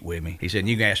down and eat with me." He said,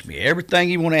 "You can ask me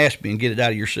everything you want to ask me and get it out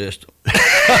of your system."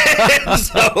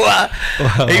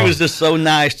 He was just so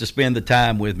nice to spend the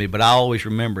time with me. But I always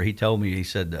remember he told me, he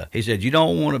said, "You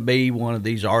don't want to be one of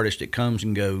these artists that comes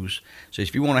and goes. So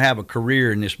if you want to have a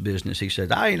career in this business," he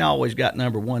said, "I ain't always got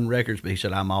 #1 records, but," he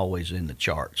said, "I'm always in the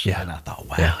charts." Yeah. And I thought,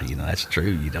 wow, that's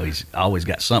true. He's always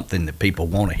got something that people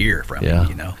want to hear from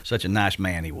him. Such a nice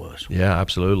man he was. Yeah,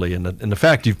 absolutely. And the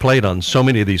fact you've played on so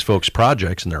many of these folks'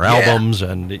 projects and their albums,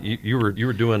 and you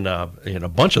were doing a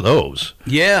bunch of those.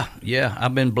 Yeah.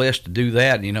 I've been blessed to do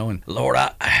that. And Lord,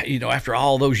 I after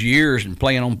all those years and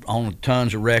playing on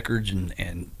tons of records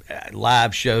and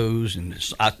live shows, and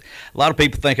a lot of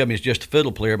people think of me as just a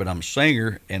fiddle player, but I'm a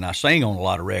singer, and I sing on a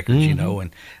lot of records, and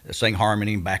I sing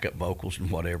harmony and backup vocals and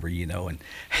whatever,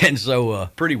 and so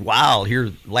pretty wild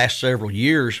here last several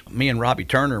years. Me and Robbie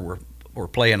Turner were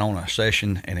playing on a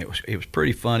session, and it was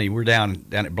pretty funny. We're down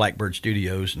at Blackbird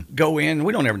Studios and go in.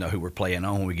 We don't ever know who we're playing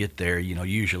on when we get there,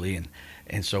 usually,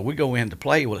 and so we go in to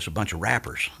play. Well, it's a bunch of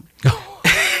rappers.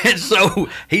 And so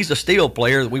he's a steel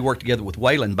player that we worked together with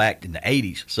Waylon back in the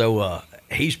 80s. So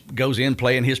he goes in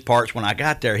playing his parts. When I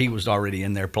got there, he was already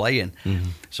in there playing. Mm-hmm.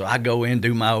 So I go in,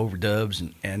 do my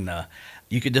overdubs, and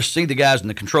you could just see the guys in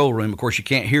the control room. Of course, you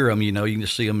can't hear them, you can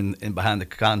just see them in behind the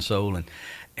console.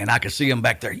 And I could see them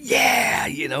back there,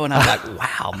 and I'm like,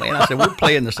 wow, man. I said, we're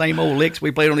playing the same old licks we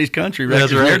played on these country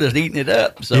records. Right. They're just eating it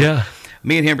up. So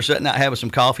me and him were sitting out having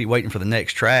some coffee waiting for the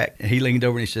next track. And he leaned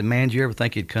over and he said, "Man, did you ever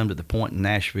think you'd come to the point in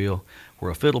Nashville where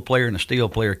a fiddle player and a steel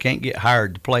player can't get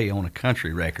hired to play on a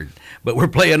country record, but we're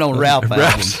playing on Ralph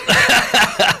albums?"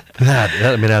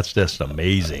 That's just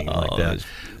amazing. Like that.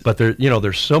 But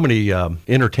there's so many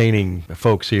entertaining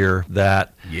folks here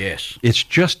that it's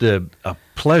just a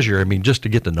pleasure. Just to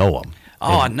get to know them.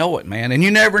 Oh, I know it, man. And you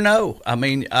never know.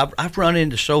 I've run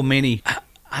into so many.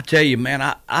 I tell you, man,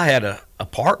 I had an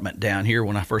apartment down here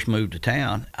when I first moved to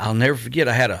town. I'll never forget,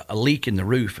 I had a leak in the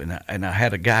roof, and I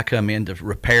had a guy come in to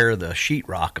repair the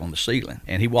sheetrock on the ceiling.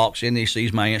 And he walks in, and he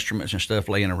sees my instruments and stuff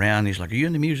laying around. And he's like, "Are you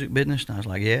in the music business?" And I was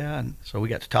like, "Yeah." And so we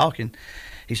got to talking.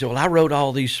 He said, "Well, I wrote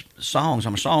all these songs.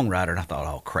 I'm a songwriter." And I thought,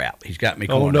 "Oh, crap, he's got me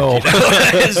cornered." Oh,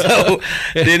 no. So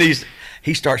then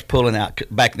he starts pulling out,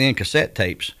 back then, cassette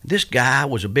tapes. This guy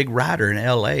was a big writer in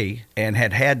L.A. and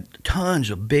had tons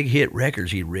of big hit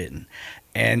records he'd written.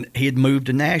 And he had moved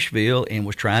to Nashville and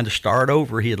was trying to start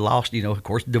over. He had lost, of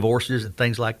course, divorces and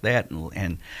things like that.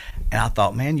 And I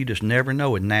thought, man, you just never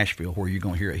know in Nashville where you're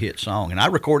going to hear a hit song. And I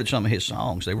recorded some of his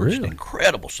songs. They were just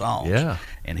incredible songs. Yeah.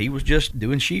 And he was just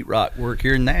doing sheetrock work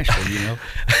here in Nashville,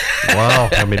 Wow.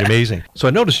 Amazing. So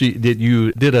I noticed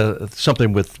you did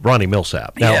something with Ronnie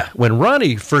Millsap. Now, when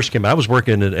Ronnie first came out, I was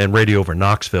working in radio over in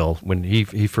Knoxville when he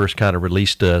first kind of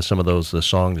released some of those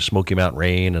songs, the Smoky Mountain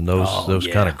Rain, and those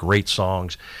kind of great songs.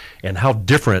 And how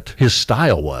different his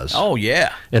style was. Oh,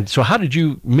 yeah. And so how did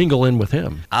you mingle in with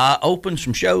him? I opened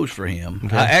some shows for him.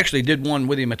 Okay. I actually did one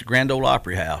with him at the Grand Ole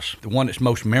Opry House, the one that's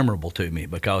most memorable to me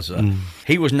because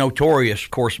he was notorious,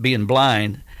 of course, being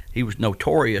blind. He was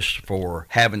notorious for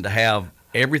having to have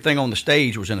everything on the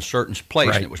stage was in a certain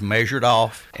place, and it was measured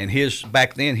off. And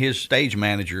back then, his stage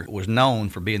manager was known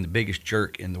for being the biggest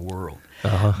jerk in the world.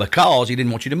 Because he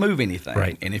didn't want you to move anything.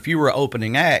 Right. And if you were an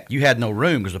opening act, you had no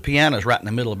room because the piano's right in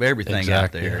the middle of everything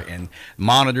out there. And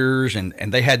monitors, and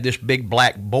they had this big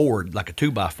black board, like a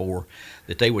 2x4,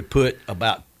 that they would put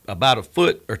about about a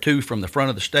foot or two from the front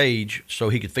of the stage so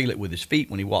he could feel it with his feet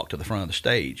when he walked to the front of the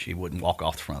stage. He wouldn't walk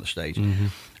off the front of the stage. Mm-hmm.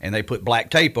 And they put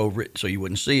black tape over it so you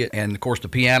wouldn't see it. And, of course, the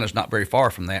piano's not very far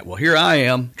from that. Well, here I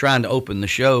am trying to open the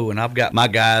show, and I've got my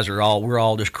guys we're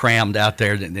all just crammed out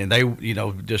there, and they,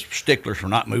 just sticklers for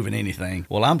not moving anything.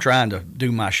 Well, I'm trying to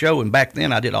do my show, and back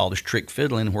then I did all this trick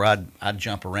fiddling where I'd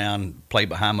jump around, play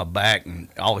behind my back, and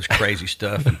all this crazy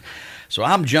stuff. And so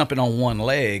I'm jumping on one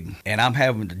leg, and I'm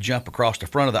having to jump across the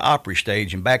front of the Opry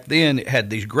stage. And back then, it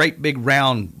had these great big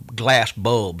round glass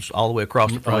bulbs all the way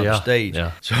across the front of the stage.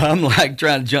 Yeah. So I'm like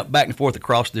trying to jump back and forth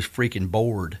across this freaking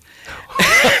board.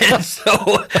 And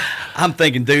so I'm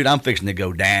thinking, dude, I'm fixing to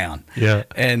go down. Yeah.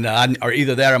 And or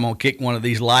either that or I'm going to kick one of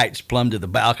these lights plumb to the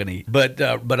balcony. But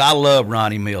I love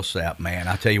Ronnie Milsap, man.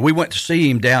 I tell you, we went to see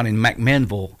him down in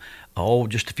McMinnville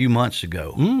just a few months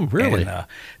ago. Really? And, of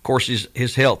course,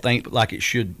 his health ain't like it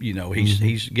should.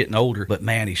 He's getting older, but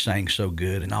man, he sang so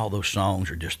good, and all those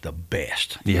songs are just the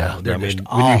best. Yeah, they're just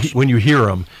awesome. When you hear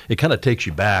them, it kind of takes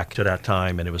you back to that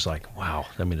time, and it was like, wow.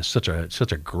 I mean, it's such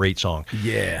a great song.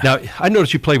 Yeah. Now, I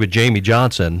noticed you played with Jamie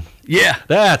Johnson. Yeah.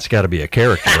 That's got to be a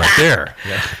character right there.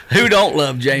 Yeah. Who don't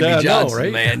love Jamie Johnson,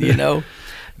 right? man?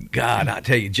 God, I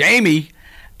tell you, Jamie.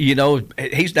 He's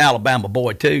an Alabama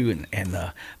boy too,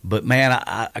 but man,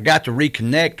 I got to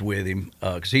reconnect with him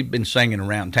because he'd been singing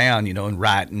around town, and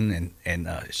writing, and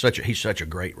he's such a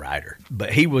great writer.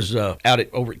 But he was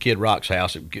over at Kid Rock's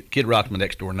house. Kid Rock's my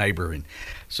next door neighbor, and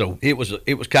so it was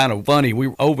kind of funny. We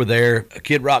were over there.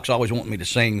 Kid Rock's always wanting me to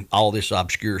sing all this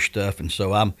obscure stuff, and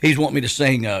so he's wanting me to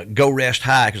sing "Go Rest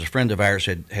High" because a friend of ours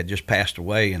had just passed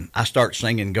away, and I start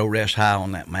singing "Go Rest High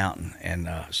on that mountain," and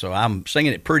so I'm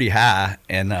singing it pretty high,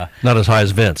 and not as high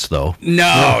as Vince though.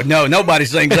 No, nobody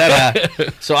sings that high.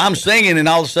 So I'm singing, and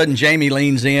all of a sudden Jamie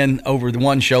leans in over the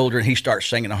one shoulder, and he starts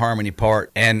singing a harmony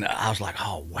part, and I was like,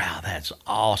 oh wow, that's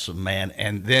awesome, man.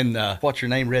 And then what's her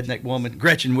name, redneck woman,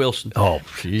 Gretchen Wilson. Oh.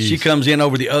 Jeez. She comes in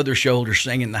over the other shoulder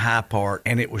singing the high part,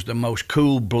 and it was the most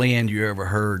cool blend you ever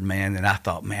heard, man. And I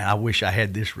thought, man, I wish I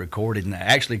had this recorded. And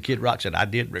actually, Kid Rock said I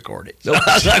did record it. So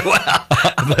I was like, wow.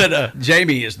 But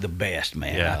Jamie is the best,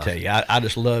 man. Yeah. I tell you, I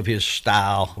just love his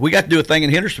style. We got to do a thing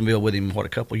in Hendersonville with him, a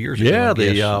couple of years ago. Yeah,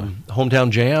 the Hometown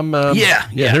Jam. Yeah,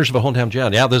 Hendersonville Hometown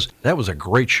Jam. Yeah, that was a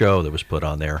great show that was put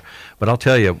on there. But I'll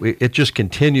tell you, it just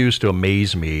continues to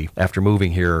amaze me after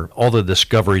moving here, all the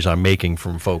discoveries I'm making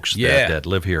from folks that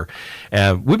live here.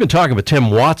 And we've been talking with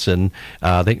Tim Watson,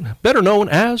 better known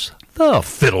as the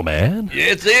Fiddle Man. Yeah,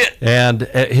 it's it. And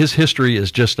his history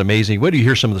is just amazing. Wait till you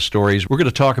hear some of the stories. We're going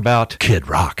to talk about Kid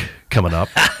Rock coming up.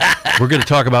 We're going to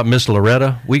talk about Miss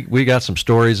Loretta. We got some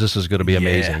stories. This is going to be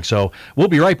amazing. Yeah. So we'll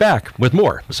be right back with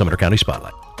more Sumner County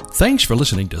Spotlight. Thanks for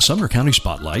listening to Sumner County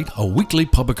Spotlight, a weekly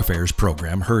public affairs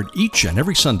program heard each and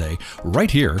every Sunday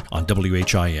right here on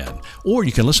WHIN. Or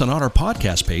you can listen on our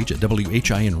podcast page at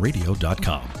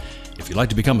WHINradio.com. If you'd like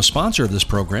to become a sponsor of this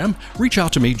program, reach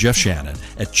out to me, Jeff Shannon,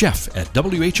 at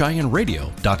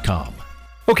jeff@WHINradio.com.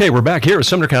 Okay, we're back here at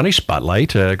Sumner County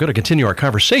Spotlight. Going to continue our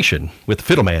conversation with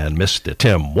Fiddleman, Mr.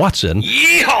 Tim Watson.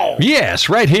 Yeehaw! Yes,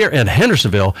 right here in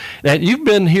Hendersonville. And you've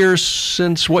been here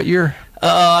since what year?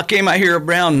 I came out here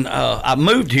around, I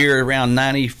moved here around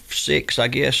 96, I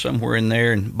guess, somewhere in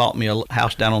there, and bought me a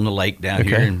house down on the lake down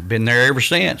here, and been there ever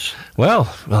since.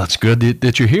 Well, it's good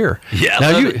that you're here. Yeah.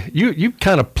 Now, you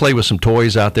kind of play with some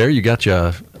toys out there. You got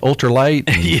your ultralight.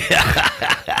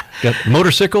 Yeah. Got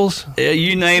motorcycles?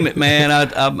 You name it, man.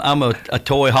 I'm a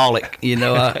toy-holic.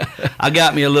 I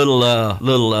got me a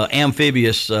little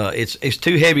amphibious. It's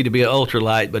too heavy to be an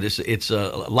ultralight, but it's a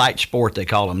light sport, they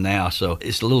call them now. So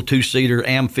it's a little two-seater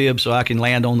amphib, so I can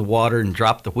land on the water and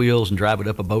drop the wheels and drive it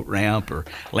up a boat ramp, or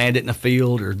land it in a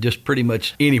field, or just pretty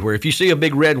much anywhere. If you see a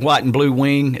big red, white, and blue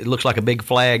wing, it looks like a big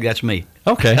flag. That's me.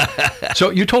 Okay.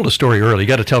 So you told a story earlier. You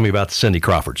got to tell me about the Cindy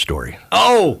Crawford story.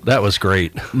 Oh, that was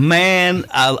great. Man,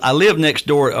 I live next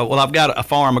door. I've got a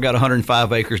farm. I got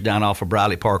 105 acres down off of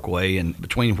Briley Parkway, and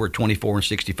between where 24 and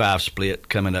 65 split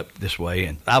coming up this way.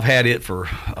 And I've had it for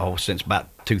since about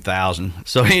 2000.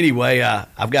 So anyway,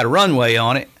 I've got a runway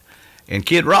on it. And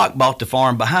Kid Rock bought the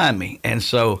farm behind me, and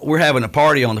so we're having a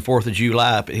party on the 4th of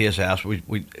July up at his house.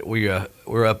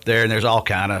 We're up there, and there's all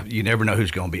kind of, you never know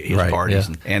who's going to be at his parties.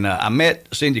 Yeah. And I met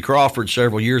Cindy Crawford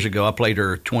several years ago. I played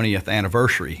her 20th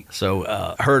anniversary. So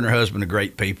her and her husband are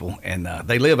great people, and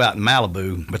they live out in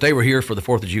Malibu, but they were here for the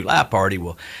 4th of July party.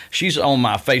 Well, she's on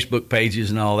my Facebook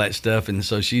pages and all that stuff, and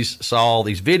so she saw all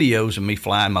these videos of me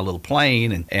flying my little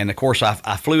plane, and of course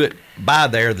I flew it by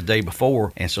there the day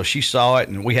before, and so she saw it,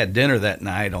 and we had dinner that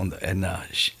night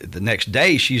the next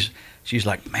day she's she's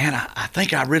like, man, I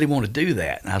think I really want to do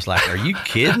that. And I was like, are you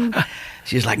kidding?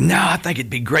 She's like, no, I think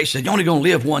it'd be great. She said, you're only going to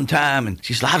live one time. And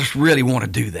she's like, I just really want to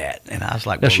do that. And I was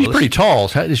like, now, she's pretty tall.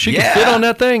 She can fit on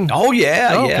that thing? Oh, yeah.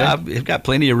 Oh, yeah. okay. It's got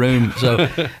plenty of room. So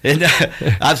and,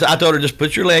 I told her, just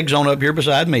put your legs on up here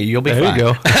beside me. You'll be fine. There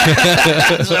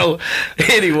you go. So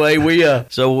anyway,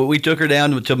 we took her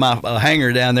down to my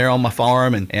hangar down there on my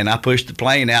farm, and I pushed the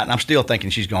plane out. And I'm still thinking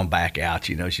she's going back out.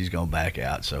 She's going back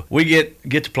out. So we get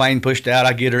the plane pushed out.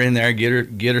 I get her in there, get her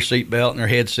seatbelt and her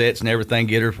headsets and everything,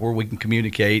 get her where we can communicate.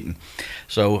 And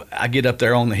so I get up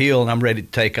there on the hill, and I'm ready to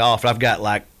take off. I've got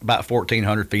like about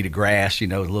 1,400 feet of grass, a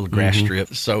little grass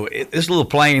strip. So this little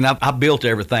plane, I built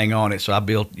everything on it. So I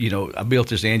built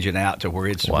this engine out to where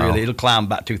it's really, it'll climb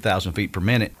about 2,000 feet per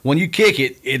minute. When you kick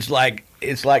it, it's like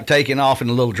taking off in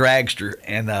a little dragster,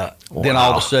 and then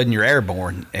all of a sudden you're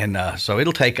airborne. And so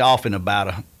it'll take off in about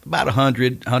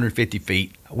 100, 150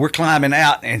 feet. We're climbing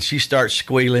out, and she starts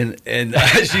squealing, and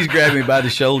she's grabbing me by the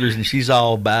shoulders, and she's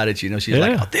all about it. She's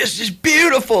like, oh, this is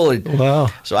beautiful. And wow.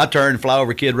 So I turned and fly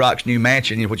over Kid Rock's new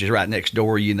mansion, which is right next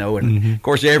door, and of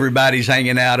course everybody's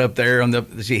hanging out up there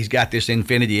he's got this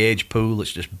Infinity Edge pool.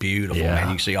 It's just beautiful, man.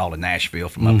 You can see all of Nashville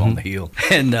from up on the hill.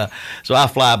 And so I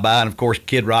fly by, and of course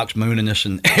Kid Rock's mooning us,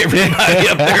 and everybody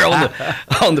up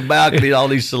there on the balcony, all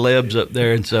these celebs up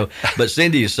there. And so, but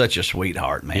Cindy is such a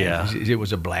sweetheart, man. Yeah. It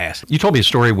was a blast. You told me a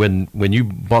story when you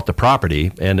bought the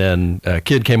property, and then a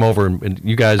kid came over, and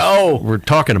you guys were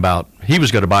talking about he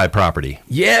was going to buy property.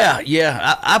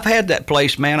 Yeah. I've had that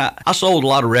place, man. I sold a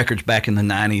lot of records back in the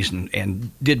 90s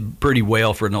and did pretty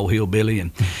well for an old hillbilly.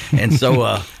 And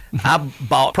so I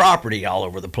bought property all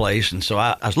over the place. And so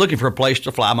I was looking for a place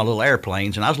to fly my little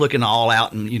airplanes. And I was looking all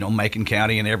out in, Macon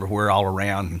County and everywhere all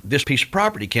around. And this piece of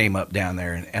property came up down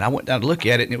there. And I went down to look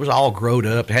at it, and it was all growed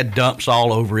up. It had dumps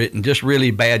all over it and just really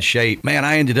bad shape. Man,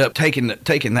 I ended up taking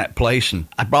that place, and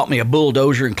I brought me a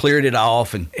bulldozer and cleared it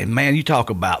off. And man, you talk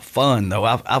about fun, though.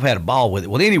 I've had a ball with it.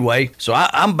 Well, anyway, so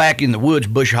I'm back in the woods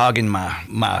bush hogging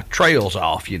my trails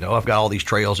off. I've got all these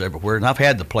trails everywhere, and I've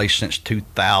had the place since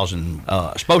 2000.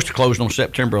 Supposed to close on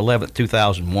September 11th,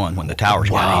 2001, when the towers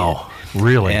got hit.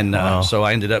 Really? And so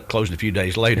I ended up closing a few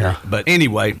days later. Yeah. But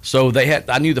anyway, so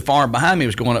I knew the farm behind me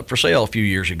was going up for sale a few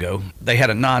years ago. They had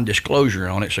a non-disclosure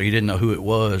on it, so you didn't know who it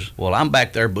was. Well, I'm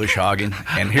back there bush hogging,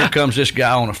 and here comes this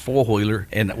guy on a four-wheeler,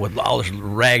 and with all this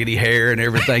raggedy hair and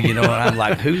everything, and I'm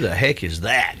like, who the heck is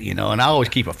that? And I always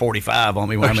keep a 45 on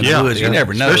me when I'm in the woods. You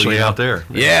never know. Especially out there.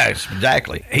 Yeah,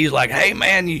 exactly. He's like, hey,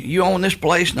 man, you own this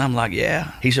place? And I'm like,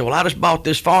 yeah. He said, well, I just bought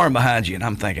this farm behind you. And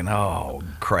I'm thinking, oh,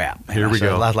 crap. And here we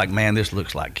go. I was like, man, this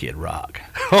looks like Kid Rock.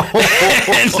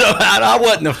 And so I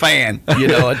wasn't a fan,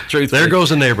 truthfully. There goes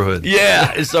the neighborhood.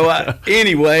 Yeah. And so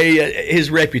anyway, his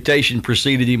reputation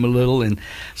preceded him a little. And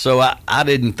so I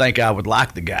didn't think I would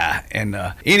like the guy. And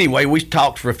anyway, we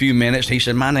talked for a few minutes. He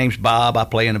said, my name's Bob. I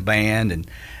play in a band.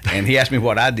 And he asked me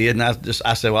what I did, and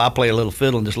I said, well, I play a little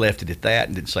fiddle, and just left it at that,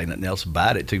 and didn't say nothing else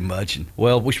about it too much. And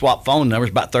well, we swapped phone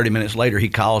numbers. About 30 minutes later, he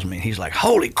calls me, and he's like,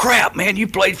 holy crap, man, you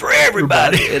played for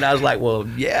everybody. And I was like, well,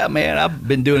 yeah, man, I've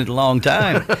been doing it a long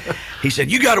time. He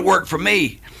said, you got to work for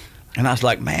me. And I was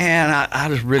like, man, I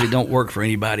just really don't work for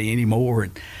anybody anymore.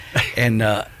 And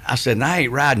I said, and I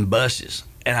ain't riding buses.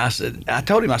 And I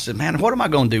told him, man, what am I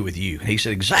going to do with you? And he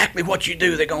said, exactly what you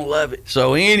do. They're going to love it.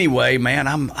 So anyway, man,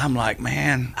 I'm like,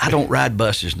 man, I don't ride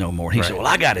buses no more. And he said, well,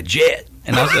 I got a jet.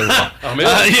 And I said, well,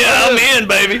 I'm in,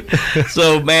 baby.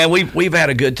 So, man, we've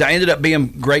had a good time. Ended up being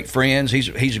great friends.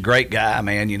 He's a great guy,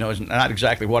 man. It's not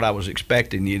exactly what I was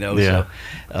expecting, Yeah.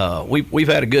 So we've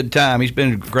had a good time. He's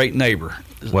been a great neighbor.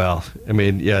 Well, I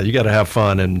mean, yeah, you got to have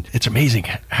fun. And it's amazing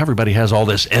how everybody has all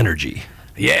this energy.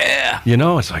 Yeah.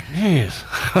 It's like, geez.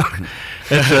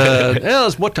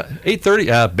 It's what time?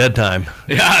 8:30? Bedtime.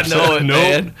 Yeah, I know it,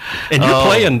 man. And you're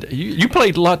playing, you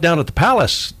played a lot down at the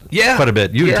Palace. Yeah. Quite a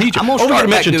bit. You and TJ. We got to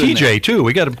mention TJ, too.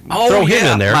 We got to throw him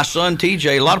in there. My son,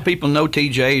 TJ. A lot of people know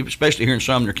TJ, especially here in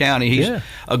Sumner County. He's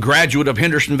a graduate of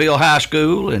Hendersonville High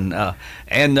School, and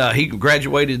he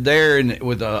graduated there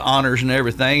with honors and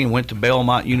everything, and went to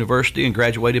Belmont University and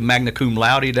graduated magna cum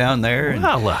laude down there.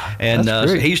 Wow. And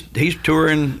he's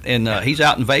touring, and he's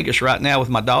out in Vegas right now with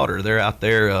my daughter. They're out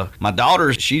there. My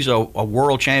daughter, she's a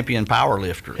world champion power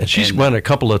lifter. And she's won a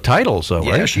couple of titles, though,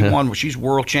 right? Yeah, she won. She's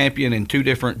world champion in two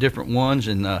different ones,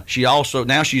 and she also,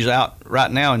 now she's out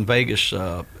right now in Vegas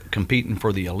competing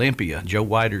for the Olympia, Joe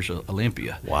Weider's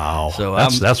Olympia. Wow. So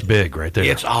that's big right there.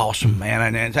 It's awesome,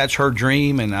 man, and that's her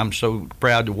dream, and I'm so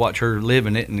proud to watch her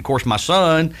living it. And of course, my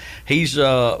son, he's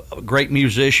a great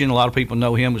musician. A lot of people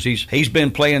know him. He's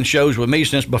been playing shows with me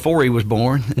since before he was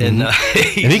born, and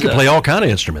he can play all kind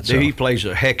of instruments. Dude, he plays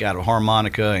a heck out of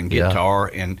harmonica and guitar,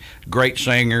 and great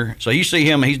singer. So you see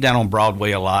him, he's down on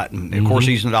Broadway a lot, and of course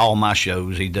he's in all my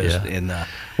shows. He does, and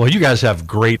well, you guys have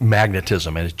great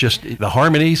magnetism, and it's just the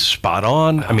harmony's spot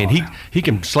on. I mean, he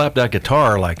can slap that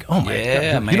guitar like, oh my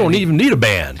God, man, you don't even need a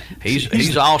band.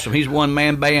 He's awesome. He's one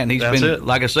man band. That's been it.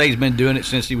 Like I say, he's been doing it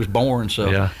since he was born. So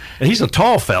yeah, and he's a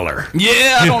tall feller.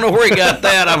 Yeah, I don't know where he got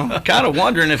that. I'm kind of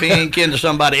wondering if he ain't kin to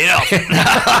somebody else.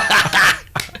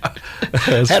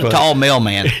 Had a tall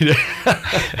mailman.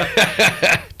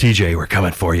 TJ, we're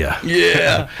coming for you.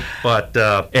 Yeah. But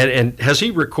and has he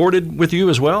recorded with you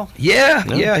as well?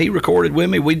 Yeah, he recorded with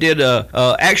me. We did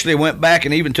actually went back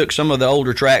and even took some of the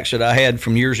older tracks that I had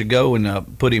from years ago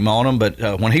and put him on them.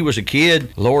 But when he was a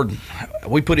kid, Lord,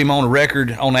 we put him on a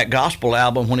record on that gospel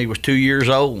album when he was 2 years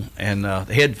old, and the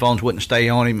headphones wouldn't stay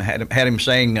on him. Had him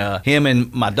sing him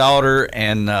and my daughter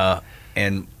and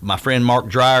my friend Mark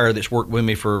Dreyer that's worked with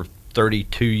me for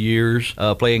 32 years,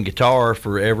 playing guitar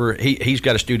forever. He's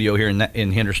got a studio here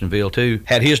in Hendersonville too.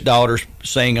 Had his daughters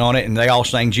sing on it, and they all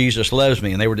sang "Jesus Loves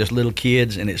Me," and they were just little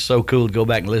kids, and it's so cool to go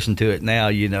back and listen to it now,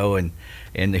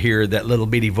 and to hear that little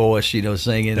bitty voice,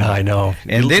 singing. I know.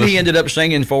 And then he ended up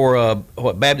singing for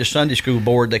Baptist Sunday School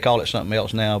Board. They call it something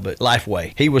else now, but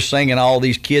Lifeway. He was singing all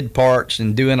these kid parts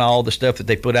and doing all the stuff that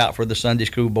they put out for the Sunday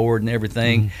School Board and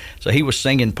everything. So he was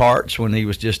singing parts when he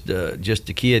was just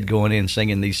a kid going in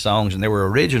singing these songs, and they were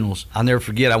originals. I'll never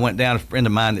forget, I went down, a friend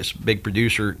of mine, this big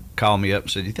producer, called me up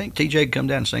and said, "Do you think TJ could come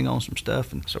down and sing on some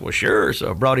stuff?" And I said, "Well, sure."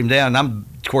 So I brought him down, and I'm,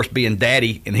 of course, being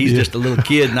daddy, and he's just a little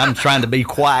kid, and I'm trying to be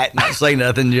quiet and not say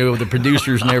nothing, the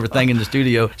producers and everything in the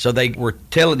studio. So they were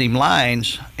telling him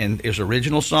lines, and it was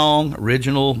original song,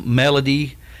 original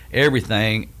melody,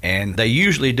 everything, and they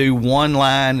usually do one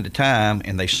line at a time,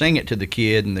 and they sing it to the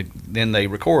kid, and then they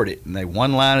record it, and they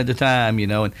one line at a time,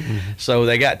 and so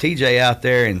they got TJ out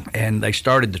there, and they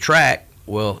started the track.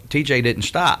 Well, TJ didn't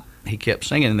stop. He kept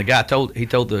singing, and the guy told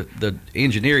the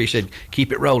engineer, he said,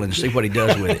 "Keep it rolling and see what he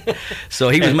does with it." So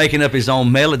he was making up his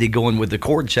own melody going with the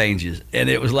chord changes, and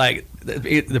it was like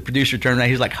the producer turned around,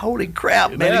 he's like, "Holy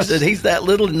crap, man." He said, "He's that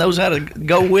little and knows how to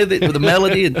go with it with the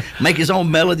melody and make his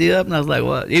own melody up." And I was like,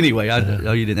 "Well, anyway, I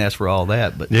know you didn't ask for all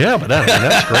that, but yeah, but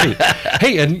that's great."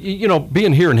 Hey, and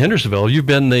being here in Hendersonville, you've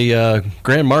been the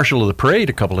Grand Marshal of the parade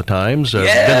a couple of times. Been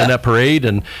in that parade,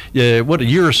 and a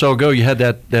year or so ago, you had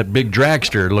that big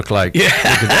dragster look like. Yeah,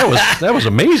 that was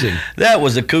amazing. That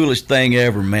was the coolest thing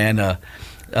ever, man.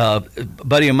 A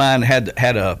buddy of mine had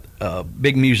a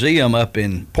big museum up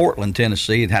in Portland,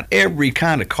 Tennessee, and had every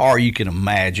kind of car you can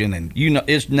imagine, and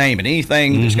it's name it,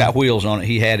 anything that's got wheels on it,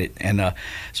 he had it. And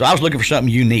so I was looking for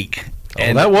something unique.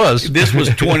 And this was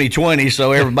 2020,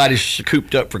 so everybody's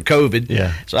cooped up for COVID.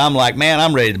 Yeah. So I'm like, man,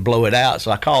 I'm ready to blow it out.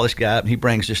 So I call this guy up, and he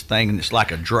brings this thing, and it's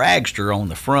like a dragster on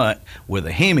the front with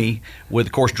a Hemi, with,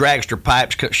 of course, dragster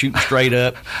pipes shooting straight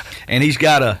up. And he's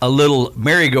got a little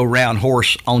merry-go-round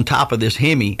horse on top of this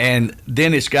Hemi. And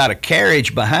then it's got a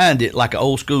carriage behind it, like an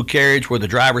old-school carriage where the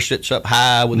driver sits up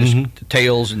high with his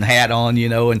tails and hat on,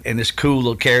 and this cool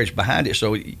little carriage behind it.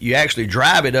 So you actually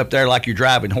drive it up there like you're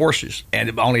driving horses.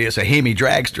 And only it's a Hemi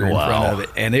dragster in front of it,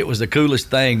 and it was the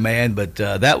coolest thing, man. But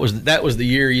that was the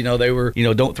year, they were,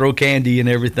 don't throw candy and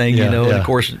everything, and of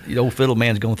course, old fiddle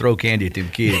man's gonna throw candy at them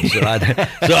kids. So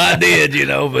I did,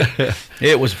 but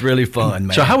it was really fun,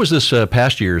 man. So how was this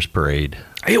past year's parade?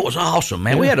 It was awesome,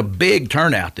 man. We had a big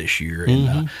turnout this year,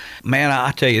 and man,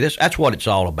 I tell you, that's what it's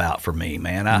all about for me,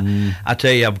 man. I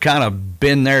tell you, I've kind of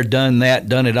been there, done that,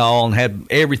 done it all, and had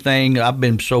everything. I've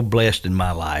been so blessed in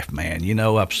my life, man.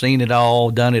 I've seen it all,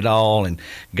 done it all, and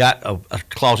got a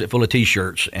closet full of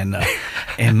T-shirts, and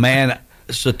man.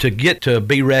 So to get to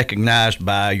be recognized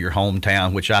by your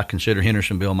hometown, which I consider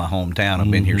Hendersonville my hometown,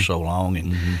 I've been here so long,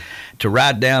 and to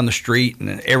ride down the street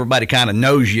and everybody kind of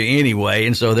knows you anyway,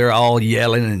 and so they're all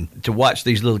yelling, and to watch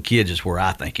these little kids is where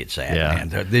I think it's at,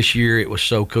 man. This year it was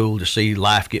so cool to see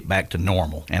life get back to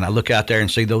normal, and I look out there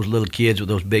and see those little kids with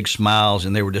those big smiles,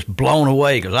 and they were just blown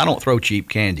away because I don't throw cheap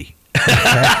candy.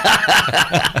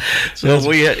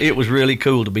 So it was really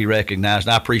cool to be recognized.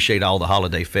 And I appreciate all the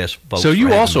Holiday Fest folks. So you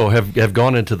for also having me. have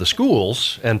gone into the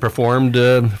schools and performed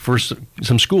for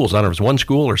some schools. I don't know if it's one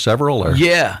school or several. Or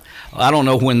Yeah. I don't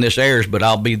know when this airs, but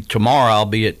tomorrow I'll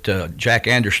be at Jack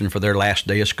Anderson for their last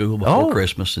day of school before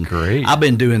Christmas. And great. I've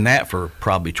been doing that for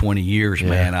probably 20 years,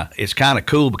 man. It's kind of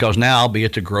cool because now I'll be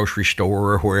at the grocery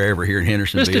store or wherever here in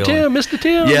Hendersonville. Mr.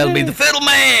 Tim. Yeah, it'll be the Fiddle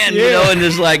Man, and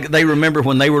it's like they remember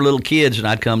when they were little kids and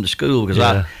I'd come to school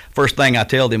because first thing I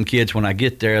tell them kids when I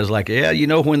get there is like,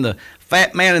 when the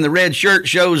fat man in the red shirt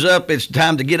shows up, it's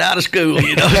time to get out of school,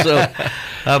 So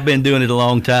I've been doing it a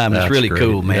long time. It's really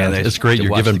cool, man. Yeah, it's great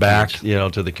you're giving back,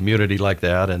 to the community like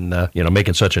that and,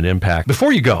 making such an impact.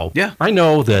 Before you go, I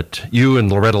know that you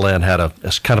and Loretta Lynn had a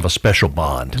kind of a special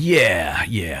bond.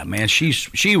 Yeah, man.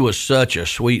 She was such a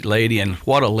sweet lady and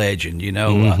what a legend,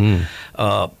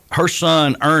 her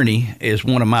son, Ernie, is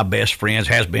one of my best friends,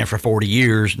 has been for 40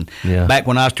 years. And back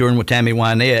when I was touring with Tammy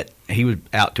Wynette, he was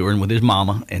out touring with his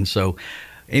mama. And so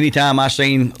anytime I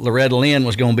seen Loretta Lynn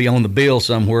was going to be on the bill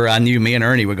somewhere, I knew me and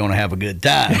Ernie were going to have a good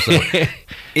time. So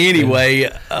anyway,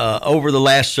 over the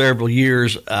last several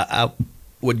years, I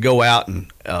would go out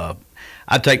and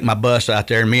I'd take my bus out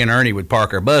there, and me and Ernie would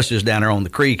park our buses down there on the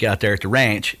creek out there at the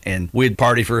ranch, and we'd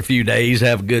party for a few days,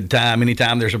 have a good time.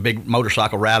 Anytime there's a big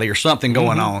motorcycle rally or something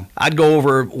going on, I'd go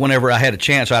over whenever I had a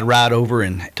chance. I'd ride over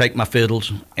and take my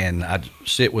fiddles, and I'd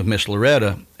sit with Miss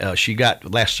Loretta. She got the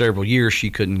last several years she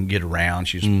couldn't get around.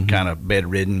 She was kind of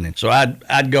bedridden, and so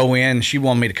I'd go in. She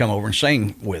wanted me to come over and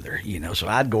sing with her, So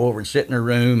I'd go over and sit in her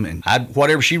room, and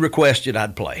whatever she requested,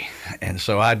 I'd play. And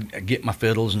so I'd get my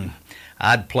fiddles and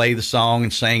I'd play the song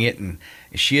and sing it, and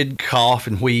she'd cough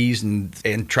and wheeze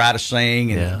and try to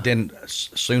sing, and then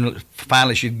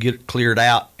finally she'd get it cleared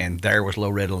out, and there was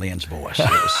Loretta Lynn's voice. It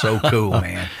was so cool,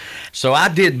 man. So I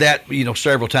did that,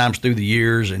 several times through the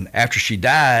years, and after she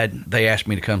died, they asked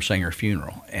me to come sing her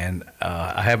funeral, and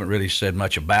I haven't really said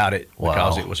much about it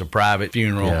because it was a private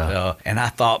funeral, and I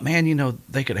thought, man,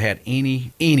 they could have had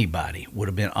anybody would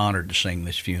have been honored to sing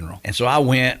this funeral, and so I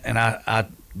went, and I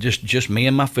just me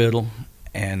and my fiddle.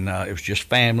 And it was just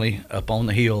family up on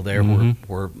the hill there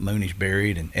where Mooney's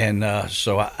buried. And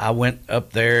so I went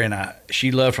up there, and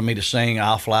she loved for me to sing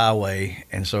I'll Fly Away.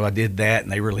 And so I did that,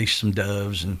 and they released some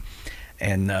doves.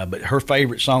 But her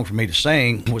favorite song for me to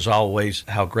sing was always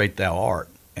How Great Thou Art.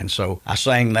 And so I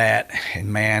sang that,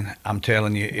 and man, I'm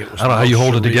telling you, it was. I don't know how you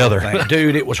hold it together.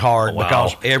 Dude, it was hard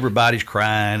because everybody's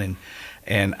crying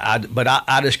but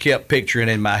I just kept picturing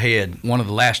in my head, one of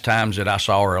the last times that I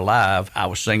saw her alive, I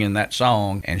was singing that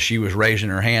song, and she was raising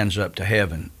her hands up to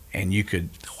heaven, and you could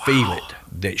feel it,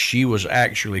 that she was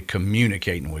actually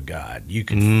communicating with God. You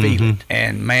could feel it.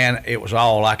 And, man, it was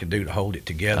all I could do to hold it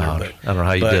together. I don't know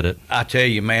how you did it. I tell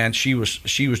you, man, she was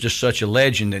just such a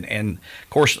legend. And of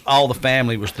course, all the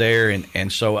family was there,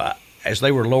 and so as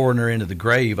they were lowering her into the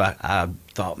grave, I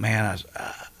thought, man,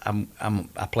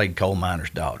 I played Coal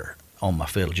Miner's Daughter on my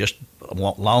fiddle, just a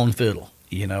lone fiddle,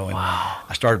 and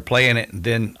I started playing it, and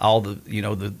then all the,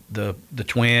 the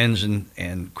twins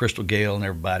and Crystal Gale and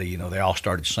everybody, they all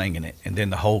started singing it, and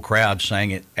then the whole crowd sang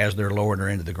it as they're lowering her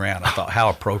into the ground. I thought, how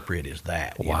appropriate is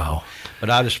that? Wow. But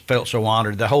I just felt so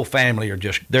honored. The whole family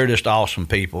they're just awesome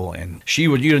people, and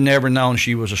you'd have never known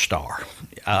she was a star.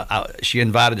 She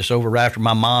invited us over right after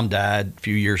my mom died a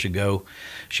few years ago.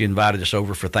 She invited us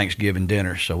over for Thanksgiving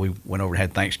dinner, so we went over and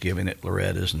had Thanksgiving at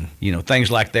Loretta's, and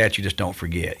things like that you just don't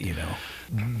forget.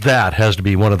 That has to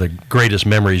be one of the greatest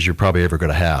memories you're probably ever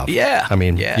going to have. Yeah. I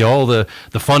mean, all the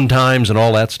fun times and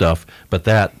all that stuff, but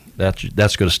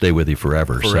that's going to stay with you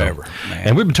forever. Forever, man.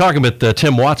 And we've been talking with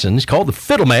Tim Watson. He's called the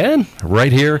Fiddle Man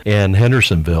right here in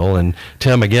Hendersonville. And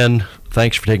Tim, again,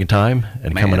 thanks for taking time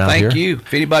and coming out here. Thank you.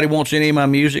 If anybody wants any of my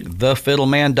music,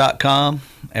 thefiddleman.com,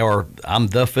 or I'm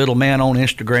The Fiddle Man on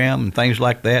Instagram and things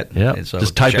like that. Yeah, so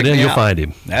just type it in, you'll find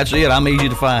him. That's it. I'm easy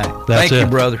to find. Thank you,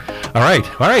 brother. All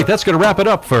right. That's going to wrap it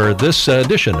up for this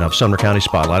edition of Sumner County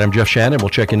Spotlight. I'm Jeff Shannon. We'll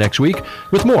check you next week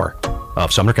with more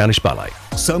of Sumner County Spotlight.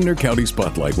 Sumner County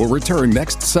Spotlight will return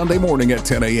next Sunday morning at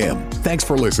 10 a.m. Thanks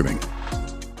for listening.